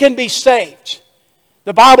 then we can be saved.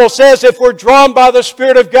 The Bible says if we're drawn by the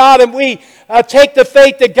Spirit of God and we take the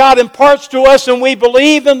faith that God imparts to us and we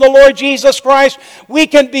believe in the Lord Jesus Christ, we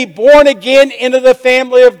can be born again into the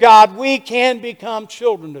family of God. We can become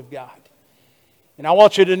children of God. And I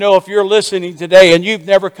want you to know, if you're listening today and you've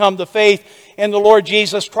never come to faith in the Lord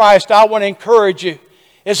Jesus Christ, I want to encourage you,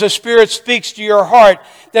 as the Spirit speaks to your heart,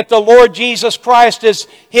 that the Lord Jesus Christ,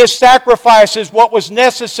 His sacrifice is what was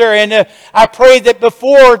necessary. And I pray that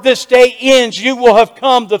before this day ends, you will have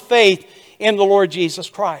come to faith in the Lord Jesus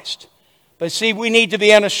Christ. But see, we need to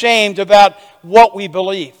be unashamed about what we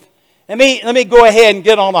believe. Let me go ahead and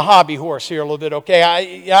get on a hobby horse here a little bit, okay?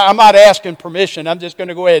 I'm not asking permission. I'm just going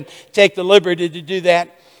to go ahead and take the liberty to do that.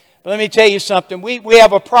 But let me tell you something. We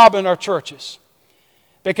have a problem in our churches,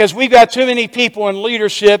 because we've got too many people in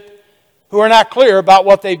leadership who are not clear about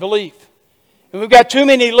what they believe. And we've got too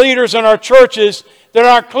many leaders in our churches that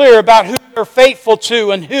aren't clear about who they're faithful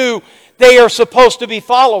to and who they are supposed to be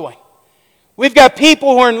following. We've got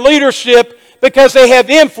people who are in leadership because they have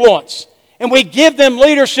influence, and we give them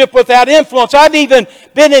leadership without influence. I've even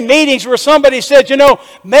been in meetings where somebody said,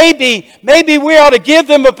 maybe we ought to give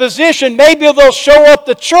them a position. Maybe they'll show up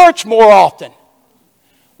to church more often.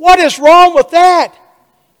 What is wrong with that?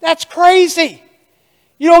 That's crazy.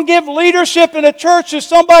 You don't give leadership in a church to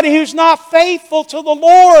somebody who's not faithful to the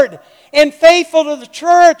Lord and faithful to the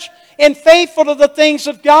church and faithful to the things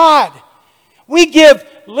of God. We give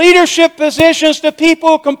leadership positions to people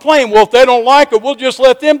who complain. Well, if they don't like it, we'll just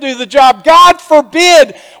let them do the job. God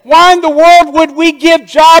forbid. Why in the world would we give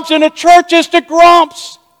jobs in the churches to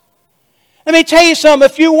grumps? Let me tell you something.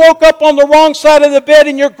 If you woke up on the wrong side of the bed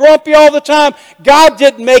and you're grumpy all the time, God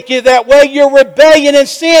didn't make you that way. Your rebellion and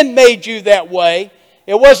sin made you that way.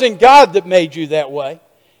 It wasn't God that made you that way.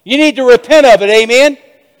 You need to repent of it, amen?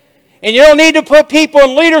 And you don't need to put people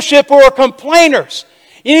in leadership who are complainers.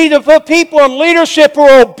 You need to put people in leadership who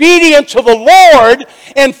are obedient to the Lord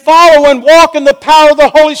and follow and walk in the power of the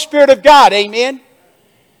Holy Spirit of God, amen?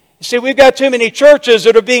 You see, we've got too many churches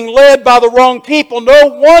that are being led by the wrong people. No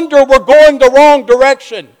wonder we're going the wrong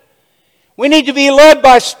direction. We need to be led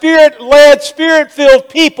by Spirit-led, Spirit-filled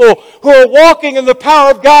people who are walking in the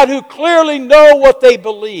power of God, who clearly know what they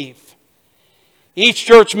believe. Each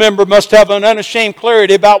church member must have an unashamed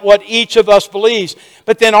clarity about what each of us believes,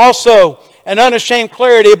 but then also an unashamed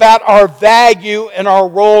clarity about our value and our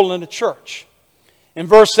role in the church. In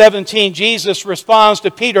verse 17, Jesus responds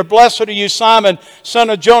to Peter, "Blessed are you, Simon, son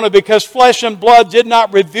of Jonah, because flesh and blood did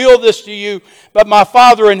not reveal this to you, but my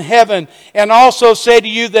Father in heaven, and also say to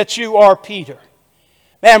you that you are Peter."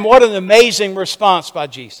 Man, what an amazing response by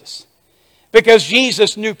Jesus. Because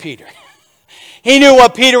Jesus knew Peter. He knew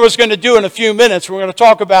what Peter was going to do in a few minutes. We're going to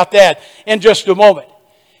talk about that in just a moment.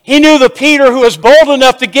 He knew the Peter who was bold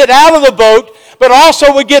enough to get out of the boat, but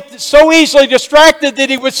also would get so easily distracted that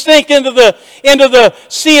he would sink into the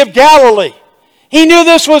Sea of Galilee. He knew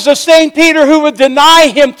this was the same Peter who would deny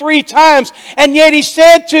him 3 times. And yet he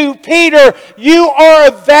said to Peter, "You are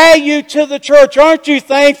of value to the church." Aren't you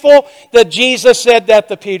thankful that Jesus said that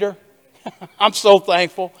to Peter? I'm so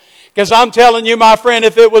thankful. Because I'm telling you, my friend,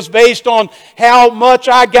 if it was based on how much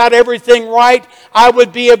I got everything right, I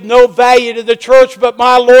would be of no value to the church. But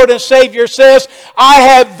my Lord and Savior says, I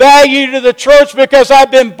have value to the church because I've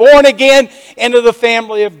been born again into the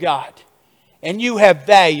family of God. And you have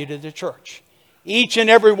value to the church. Each and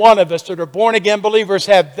every one of us that are born again believers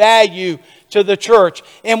have value to the church.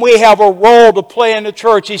 And we have a role to play in the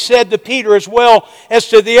church. He said to Peter as well as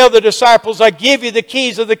to the other disciples, "I give you the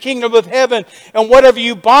keys of the kingdom of heaven. And whatever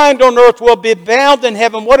you bind on earth will be bound in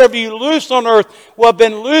heaven. Whatever you loose on earth will have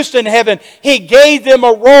been loosed in heaven." He gave them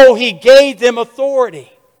a role. He gave them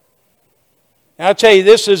authority. Now, I'll tell you,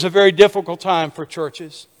 this is a very difficult time for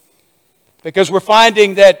churches. Because we're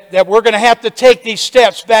finding that we're going to have to take these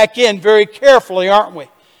steps back in very carefully, aren't we?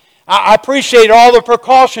 I appreciate all the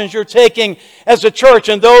precautions you're taking as a church,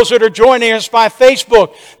 and those that are joining us by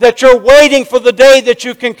Facebook, that you're waiting for the day that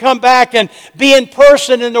you can come back and be in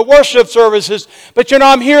person in the worship services. But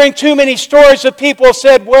I'm hearing too many stories of people who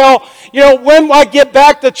said, "Well, when I get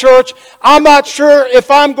back to church, I'm not sure if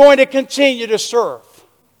I'm going to continue to serve."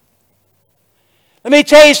 Let me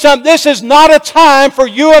tell you something. This is not a time for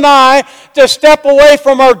you and I to step away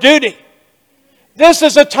from our duty. This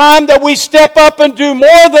is a time that we step up and do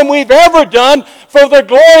more than we've ever done for the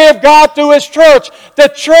glory of God through His church. The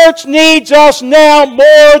church needs us now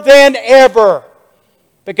more than ever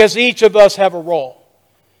because each of us have a role.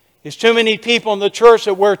 There's too many people in the church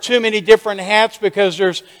that wear too many different hats because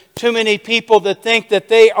there's too many people that think that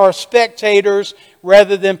they are spectators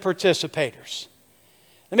rather than participators.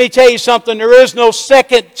 Let me tell you something. There is no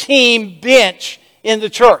second team bench in the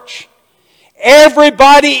church.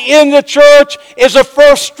 Everybody in the church is a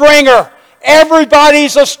first stringer.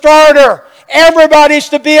 Everybody's a starter. Everybody's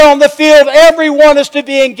to be on the field. Everyone is to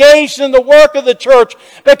be engaged in the work of the church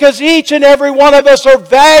because each and every one of us are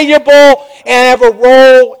valuable and have a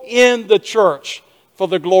role in the church for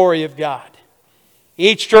the glory of God.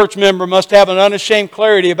 Each church member must have an unashamed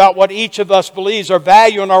clarity about what each of us believes, our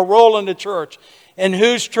value and our role in the church, and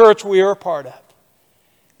whose church we are a part of.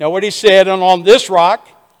 Now what he said, "And on this rock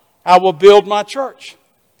I will build my church."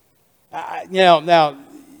 Now,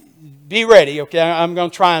 be ready, okay? I'm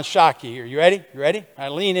going to try and shock you here. You ready? You ready? All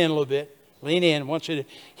right, lean in a little bit. Lean in. I want you to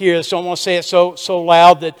hear this. So I'm going to say it so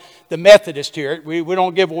loud that the Methodists hear it. We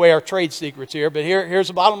don't give away our trade secrets here, but here's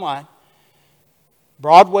the bottom line.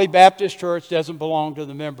 Broadway Baptist Church doesn't belong to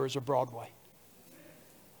the members of Broadway.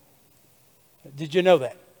 Did you know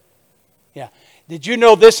that? Yeah. Did you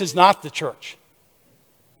know this is not the church?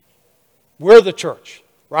 We're the church,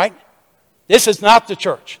 right? This is not the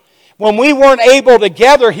church. When we weren't able to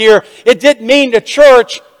gather here, it didn't mean the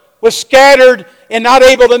church was scattered and not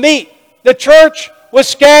able to meet. The church was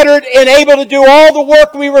scattered and able to do all the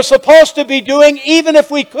work we were supposed to be doing, even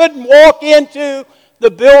if we couldn't walk into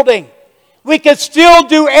the building. We could still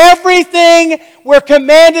do everything we're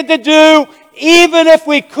commanded to do, even if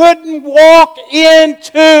we couldn't walk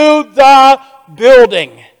into the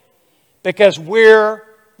building, because we're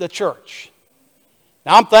the church.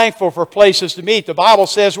 Now, I'm thankful for places to meet. The Bible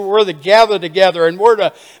says we're to gather together and we're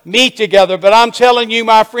to meet together. But I'm telling you,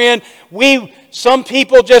 my friend, some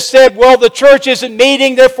people just said, "Well, the church isn't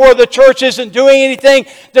meeting, therefore the church isn't doing anything."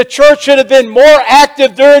 The church should have been more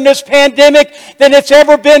active during this pandemic than it's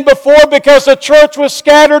ever been before, because the church was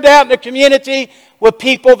scattered out in the community with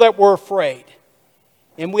people that were afraid.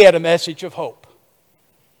 And we had a message of hope.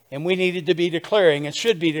 And we needed to be declaring, and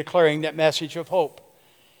should be declaring, that message of hope.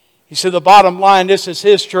 He said the bottom line, this is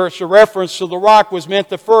his church. The reference to the rock was meant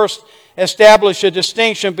to first establish a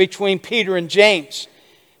distinction between Peter and James.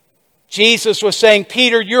 Jesus was saying,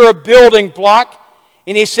 Peter, you're a building block.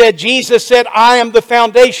 And he said, Jesus said, I am the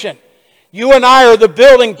foundation. You and I are the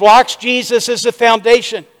building blocks. Jesus is the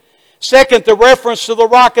foundation. Second, the reference to the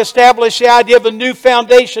rock established the idea of a new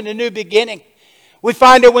foundation, a new beginning. We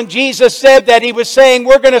find that when Jesus said that, he was saying,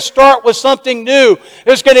 we're going to start with something new.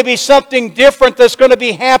 There's going to be something different that's going to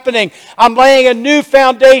be happening. I'm laying a new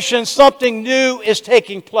foundation. Something new is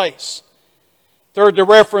taking place. Third, the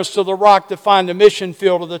reference to the rock defined the mission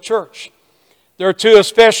field of the church. There are two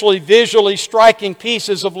especially visually striking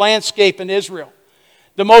pieces of landscape in Israel.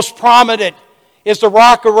 The most prominent is the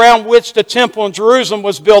rock around which the temple in Jerusalem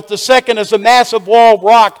was built. The second is a massive walled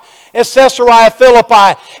rock at Caesarea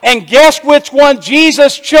Philippi. And guess which one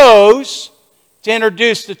Jesus chose to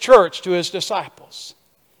introduce the church to his disciples?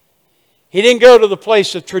 He didn't go to the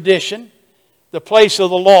place of tradition, the place of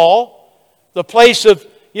the law, the place of,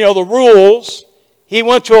 the rules. He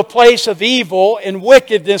went to a place of evil and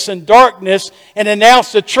wickedness and darkness and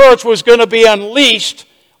announced the church was going to be unleashed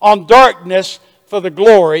on darkness for the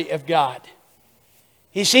glory of God.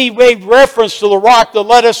 He made reference to the rock to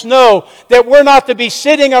let us know that we're not to be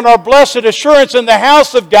sitting on our blessed assurance in the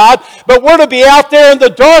house of God, but we're to be out there in the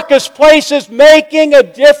darkest places making a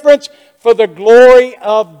difference for the glory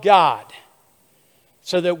of God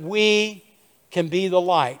so that we can be the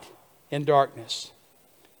light in darkness.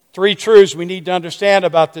 Three truths we need to understand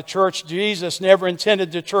about the church. Jesus never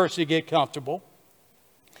intended the church to get comfortable.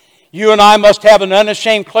 You and I must have an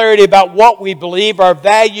unashamed clarity about what we believe, our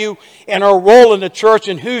value, and our role in the church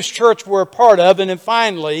and whose church we're a part of. And then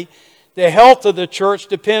finally, the health of the church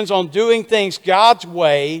depends on doing things God's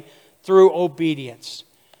way through obedience.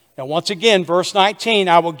 Now, once again, verse 19,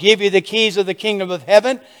 I will give you the keys of the kingdom of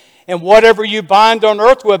heaven, and whatever you bind on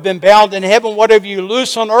earth will have been bound in heaven. Whatever you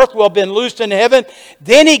loose on earth will have been loosed in heaven.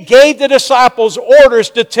 Then he gave the disciples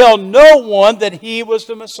orders to tell no one that he was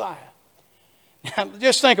the Messiah. Now,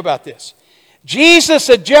 just think about this. Jesus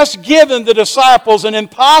had just given the disciples an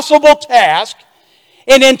impossible task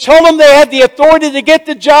and then told them they had the authority to get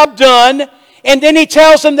the job done, and then he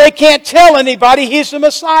tells them they can't tell anybody he's the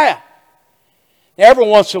Messiah. Now, every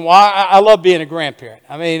once in a while, I love being a grandparent.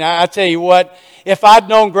 I tell you what, if I'd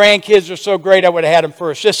known grandkids were so great, I would have had them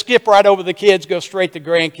first. Just skip right over the kids, go straight to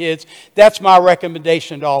grandkids. That's my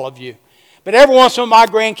recommendation to all of you. But every once in a while,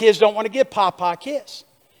 my grandkids don't want to give Papa a kiss.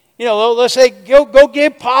 Let's say, go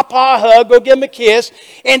give Papa a hug, go give him a kiss,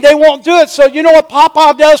 and they won't do it. So you know what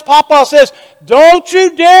Papa does? Papa says, don't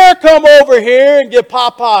you dare come over here and give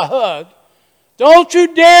Papa a hug. Don't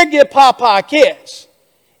you dare give Papa a kiss.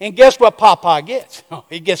 And guess what Papa gets?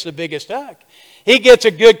 He gets the biggest hug. He gets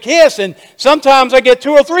a good kiss, and sometimes I get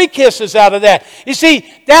 2 or 3 kisses out of that. You see,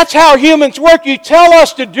 that's how humans work. You tell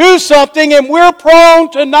us to do something, and we're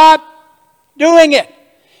prone to not doing it.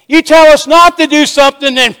 You tell us not to do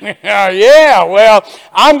something, and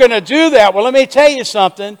I'm going to do that. Well, let me tell you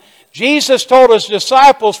something. Jesus told his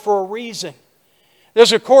disciples for a reason.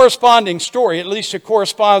 There's a corresponding story, at least it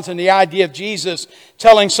corresponds in the idea of Jesus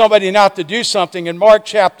telling somebody not to do something in Mark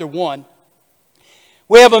chapter 1.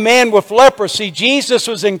 We have a man with leprosy. Jesus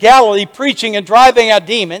was in Galilee preaching and driving out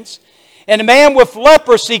demons. And a man with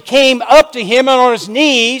leprosy came up to him and on his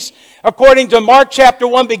knees, according to Mark chapter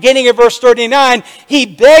 1, beginning of verse 39, he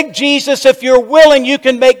begged Jesus, if you're willing, you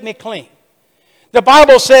can make me clean. The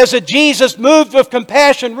Bible says that Jesus, moved with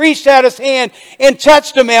compassion, reached out his hand and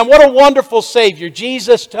touched a man. What a wonderful Savior.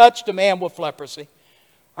 Jesus touched a man with leprosy.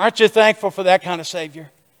 Aren't you thankful for that kind of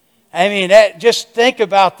Savior? Just think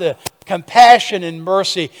about the compassion and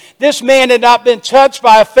mercy. This man had not been touched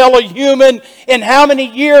by a fellow human in how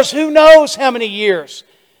many years? Who knows how many years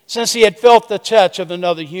since he had felt the touch of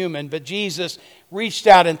another human. But Jesus reached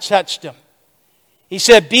out and touched him. He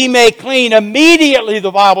said, be made clean. Immediately,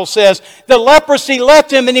 the Bible says, the leprosy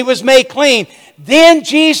left him and he was made clean. Then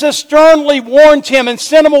Jesus sternly warned him and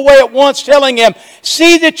sent him away at once, telling him,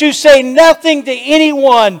 see that you say nothing to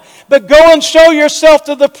anyone, but go and show yourself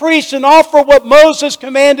to the priest and offer what Moses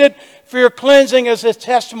commanded for your cleansing as a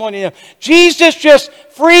testimony. Jesus just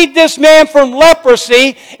freed this man from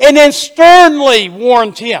leprosy and then sternly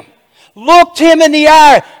warned him, looked him in the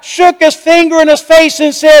eye, shook his finger in his face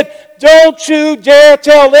and said, don't you dare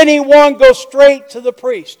tell anyone, go straight to the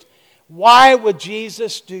priest. Why would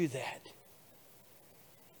Jesus do that?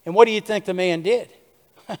 And what do you think the man did?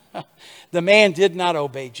 The man did not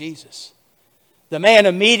obey Jesus. The man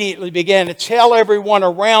immediately began to tell everyone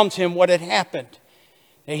around him what had happened.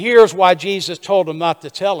 Now here's why Jesus told him not to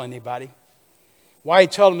tell anybody. Why he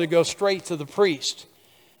told him to go straight to the priest.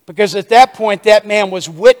 Because at that point, that man was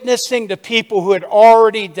witnessing to people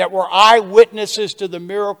that were eyewitnesses to the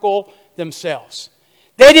miracle themselves.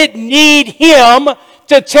 They didn't need him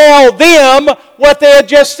to tell them what they had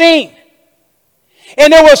just seen.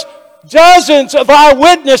 And there was dozens of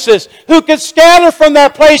eyewitnesses who could scatter from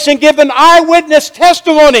that place and give an eyewitness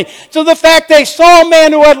testimony to the fact they saw a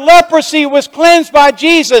man who had leprosy was cleansed by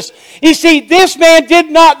Jesus. You see, this man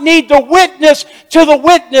did not need to witness to the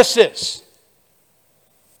witnesses.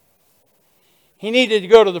 He needed to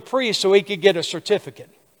go to the priest so he could get a certificate.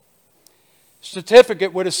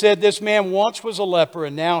 Certificate would have said this man once was a leper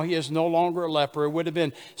and now he is no longer a leper. It would have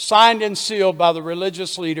been signed and sealed by the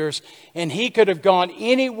religious leaders, and he could have gone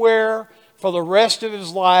anywhere for the rest of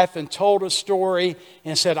his life and told a story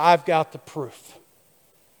and said, I've got the proof.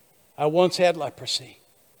 I once had leprosy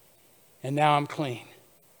and now I'm clean.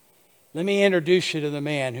 Let me introduce you to the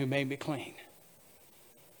man who made me clean.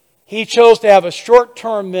 He chose to have a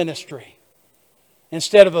short-term ministry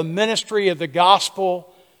instead of a ministry of the gospel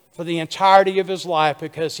for the entirety of his life,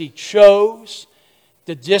 because he chose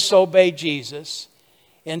to disobey Jesus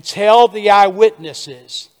and tell the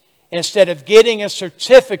eyewitnesses instead of getting a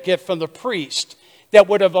certificate from the priest that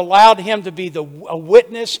would have allowed him to be a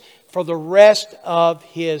witness for the rest of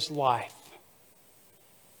his life.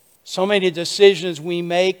 So many decisions we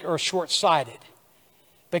make are short-sighted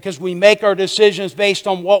because we make our decisions based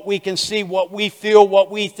on what we can see, what we feel, what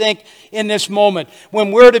we think in this moment.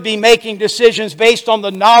 When we're to be making decisions based on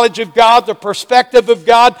the knowledge of God, the perspective of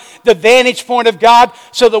God, the vantage point of God,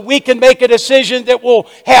 so that we can make a decision that will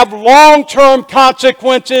have long-term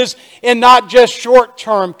consequences and not just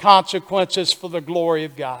short-term consequences for the glory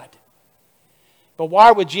of God. But why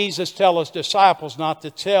would Jesus tell his disciples not to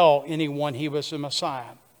tell anyone he was the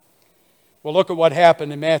Messiah? Well, look at what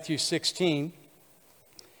happened in Matthew 16.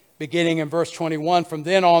 Beginning in verse 21, from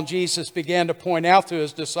then on, Jesus began to point out to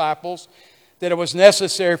his disciples that it was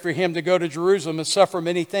necessary for him to go to Jerusalem and suffer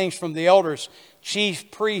many things from the elders,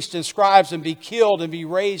 chief priests, and scribes, and be killed and be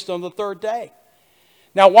raised on the third day.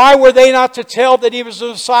 Now, why were they not to tell that he was the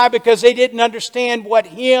Messiah? Because they didn't understand what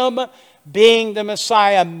him being the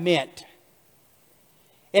Messiah meant.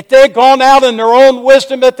 If they had gone out in their own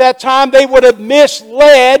wisdom at that time, they would have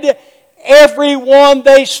misled everyone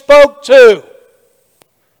they spoke to.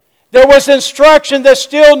 There was instruction that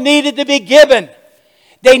still needed to be given.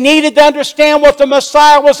 They needed to understand what the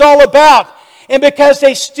Messiah was all about. And because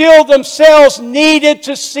they still themselves needed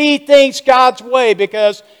to see things God's way.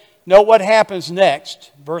 Because know what happens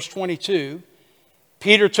next. Verse 22.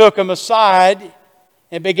 Peter took him aside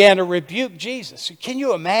and began to rebuke Jesus. Can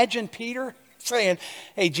you imagine Peter saying,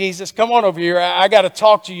 hey Jesus, come on over here. I got to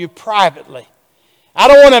talk to you privately. I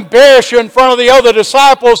don't want to embarrass you in front of the other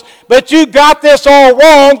disciples, but you got this all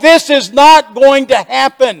wrong. This is not going to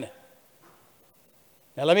happen.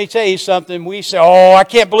 Now let me tell you something. We say, oh, I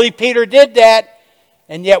can't believe Peter did that.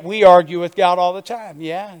 And yet we argue with God all the time.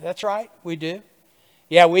 Yeah, that's right. We do.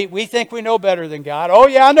 Yeah, we think we know better than God. Oh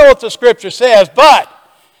yeah, I know what the Scripture says, but,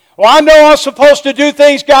 well, I know I'm supposed to do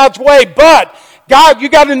things God's way, but, God, you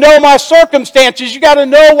got to know my circumstances. You got to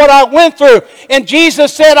know what I went through. And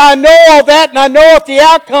Jesus said, I know all that and I know what the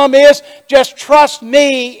outcome is. Just trust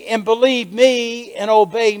me and believe me and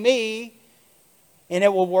obey me, and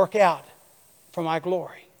it will work out for my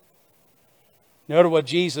glory. Notice what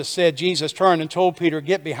Jesus said. Jesus turned and told Peter,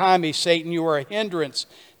 get behind me, Satan. You are a hindrance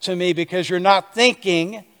to me because you're not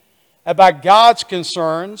thinking about God's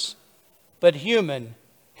concerns, but human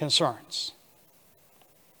concerns.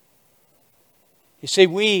 You see,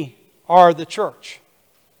 we are the church.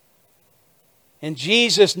 And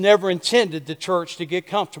Jesus never intended the church to get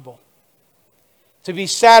comfortable, to be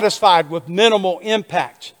satisfied with minimal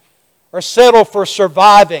impact, or settle for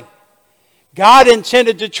surviving. God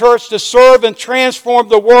intended the church to serve and transform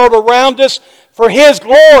the world around us for His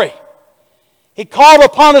glory. He called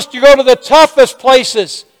upon us to go to the toughest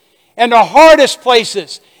places and the hardest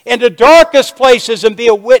places and the darkest places and be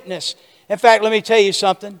a witness. In fact, let me tell you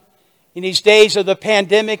something. In these days of the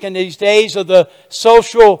pandemic and these days of the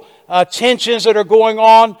social tensions that are going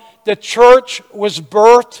on, the church was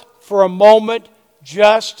birthed for a moment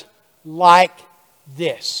just like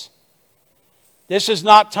this. This is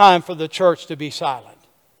not time for the church to be silent.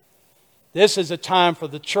 This is a time for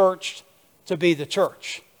the church to be the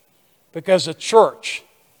church. Because the church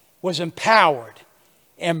was empowered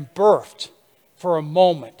and birthed for a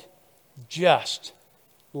moment just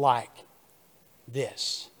like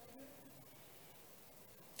this.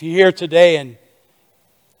 If you're here today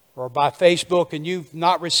or by Facebook and you've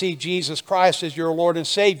not received Jesus Christ as your Lord and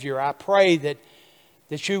Savior, I pray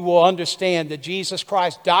that you will understand that Jesus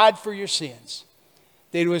Christ died for your sins,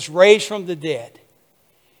 that He was raised from the dead,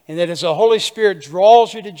 and that as the Holy Spirit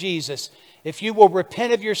draws you to Jesus, if you will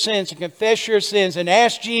repent of your sins and confess your sins and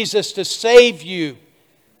ask Jesus to save you,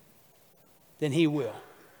 then He will.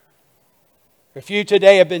 If you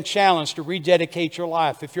today have been challenged to rededicate your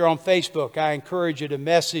life, if you're on Facebook, I encourage you to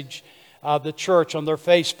message the church on their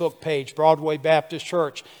Facebook page, Broadway Baptist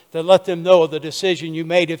Church, to let them know of the decision you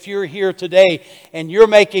made. If you're here today and you're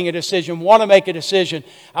making a decision, want to make a decision,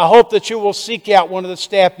 I hope that you will seek out one of the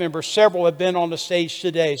staff members. Several have been on the stage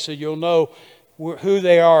today, so you'll know who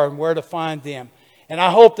they are and where to find them. And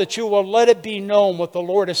I hope that you will let it be known what the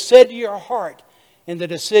Lord has said to your heart in the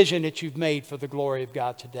decision that you've made for the glory of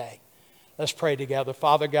God today. Let's pray together.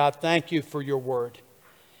 Father God, thank you for your word.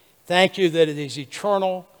 Thank you that it is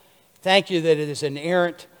eternal. Thank you that it is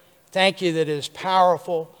inerrant. Thank you that it is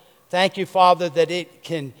powerful. Thank you, Father, that it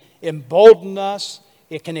can embolden us,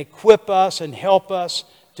 it can equip us and help us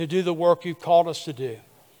to do the work you've called us to do.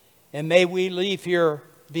 And may we leave here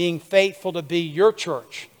being faithful to be your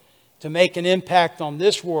church, to make an impact on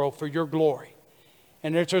this world for your glory.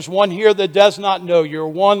 And if there's one here that does not know you, or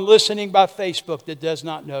one listening by Facebook that does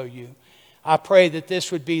not know you, I pray that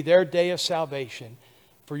this would be their day of salvation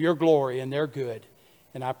for your glory and their good.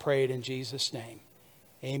 And I pray it in Jesus' name.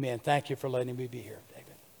 Amen. Thank you for letting me be here, David.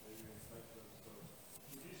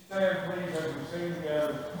 Stand, please, as we sing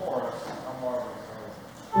the chorus.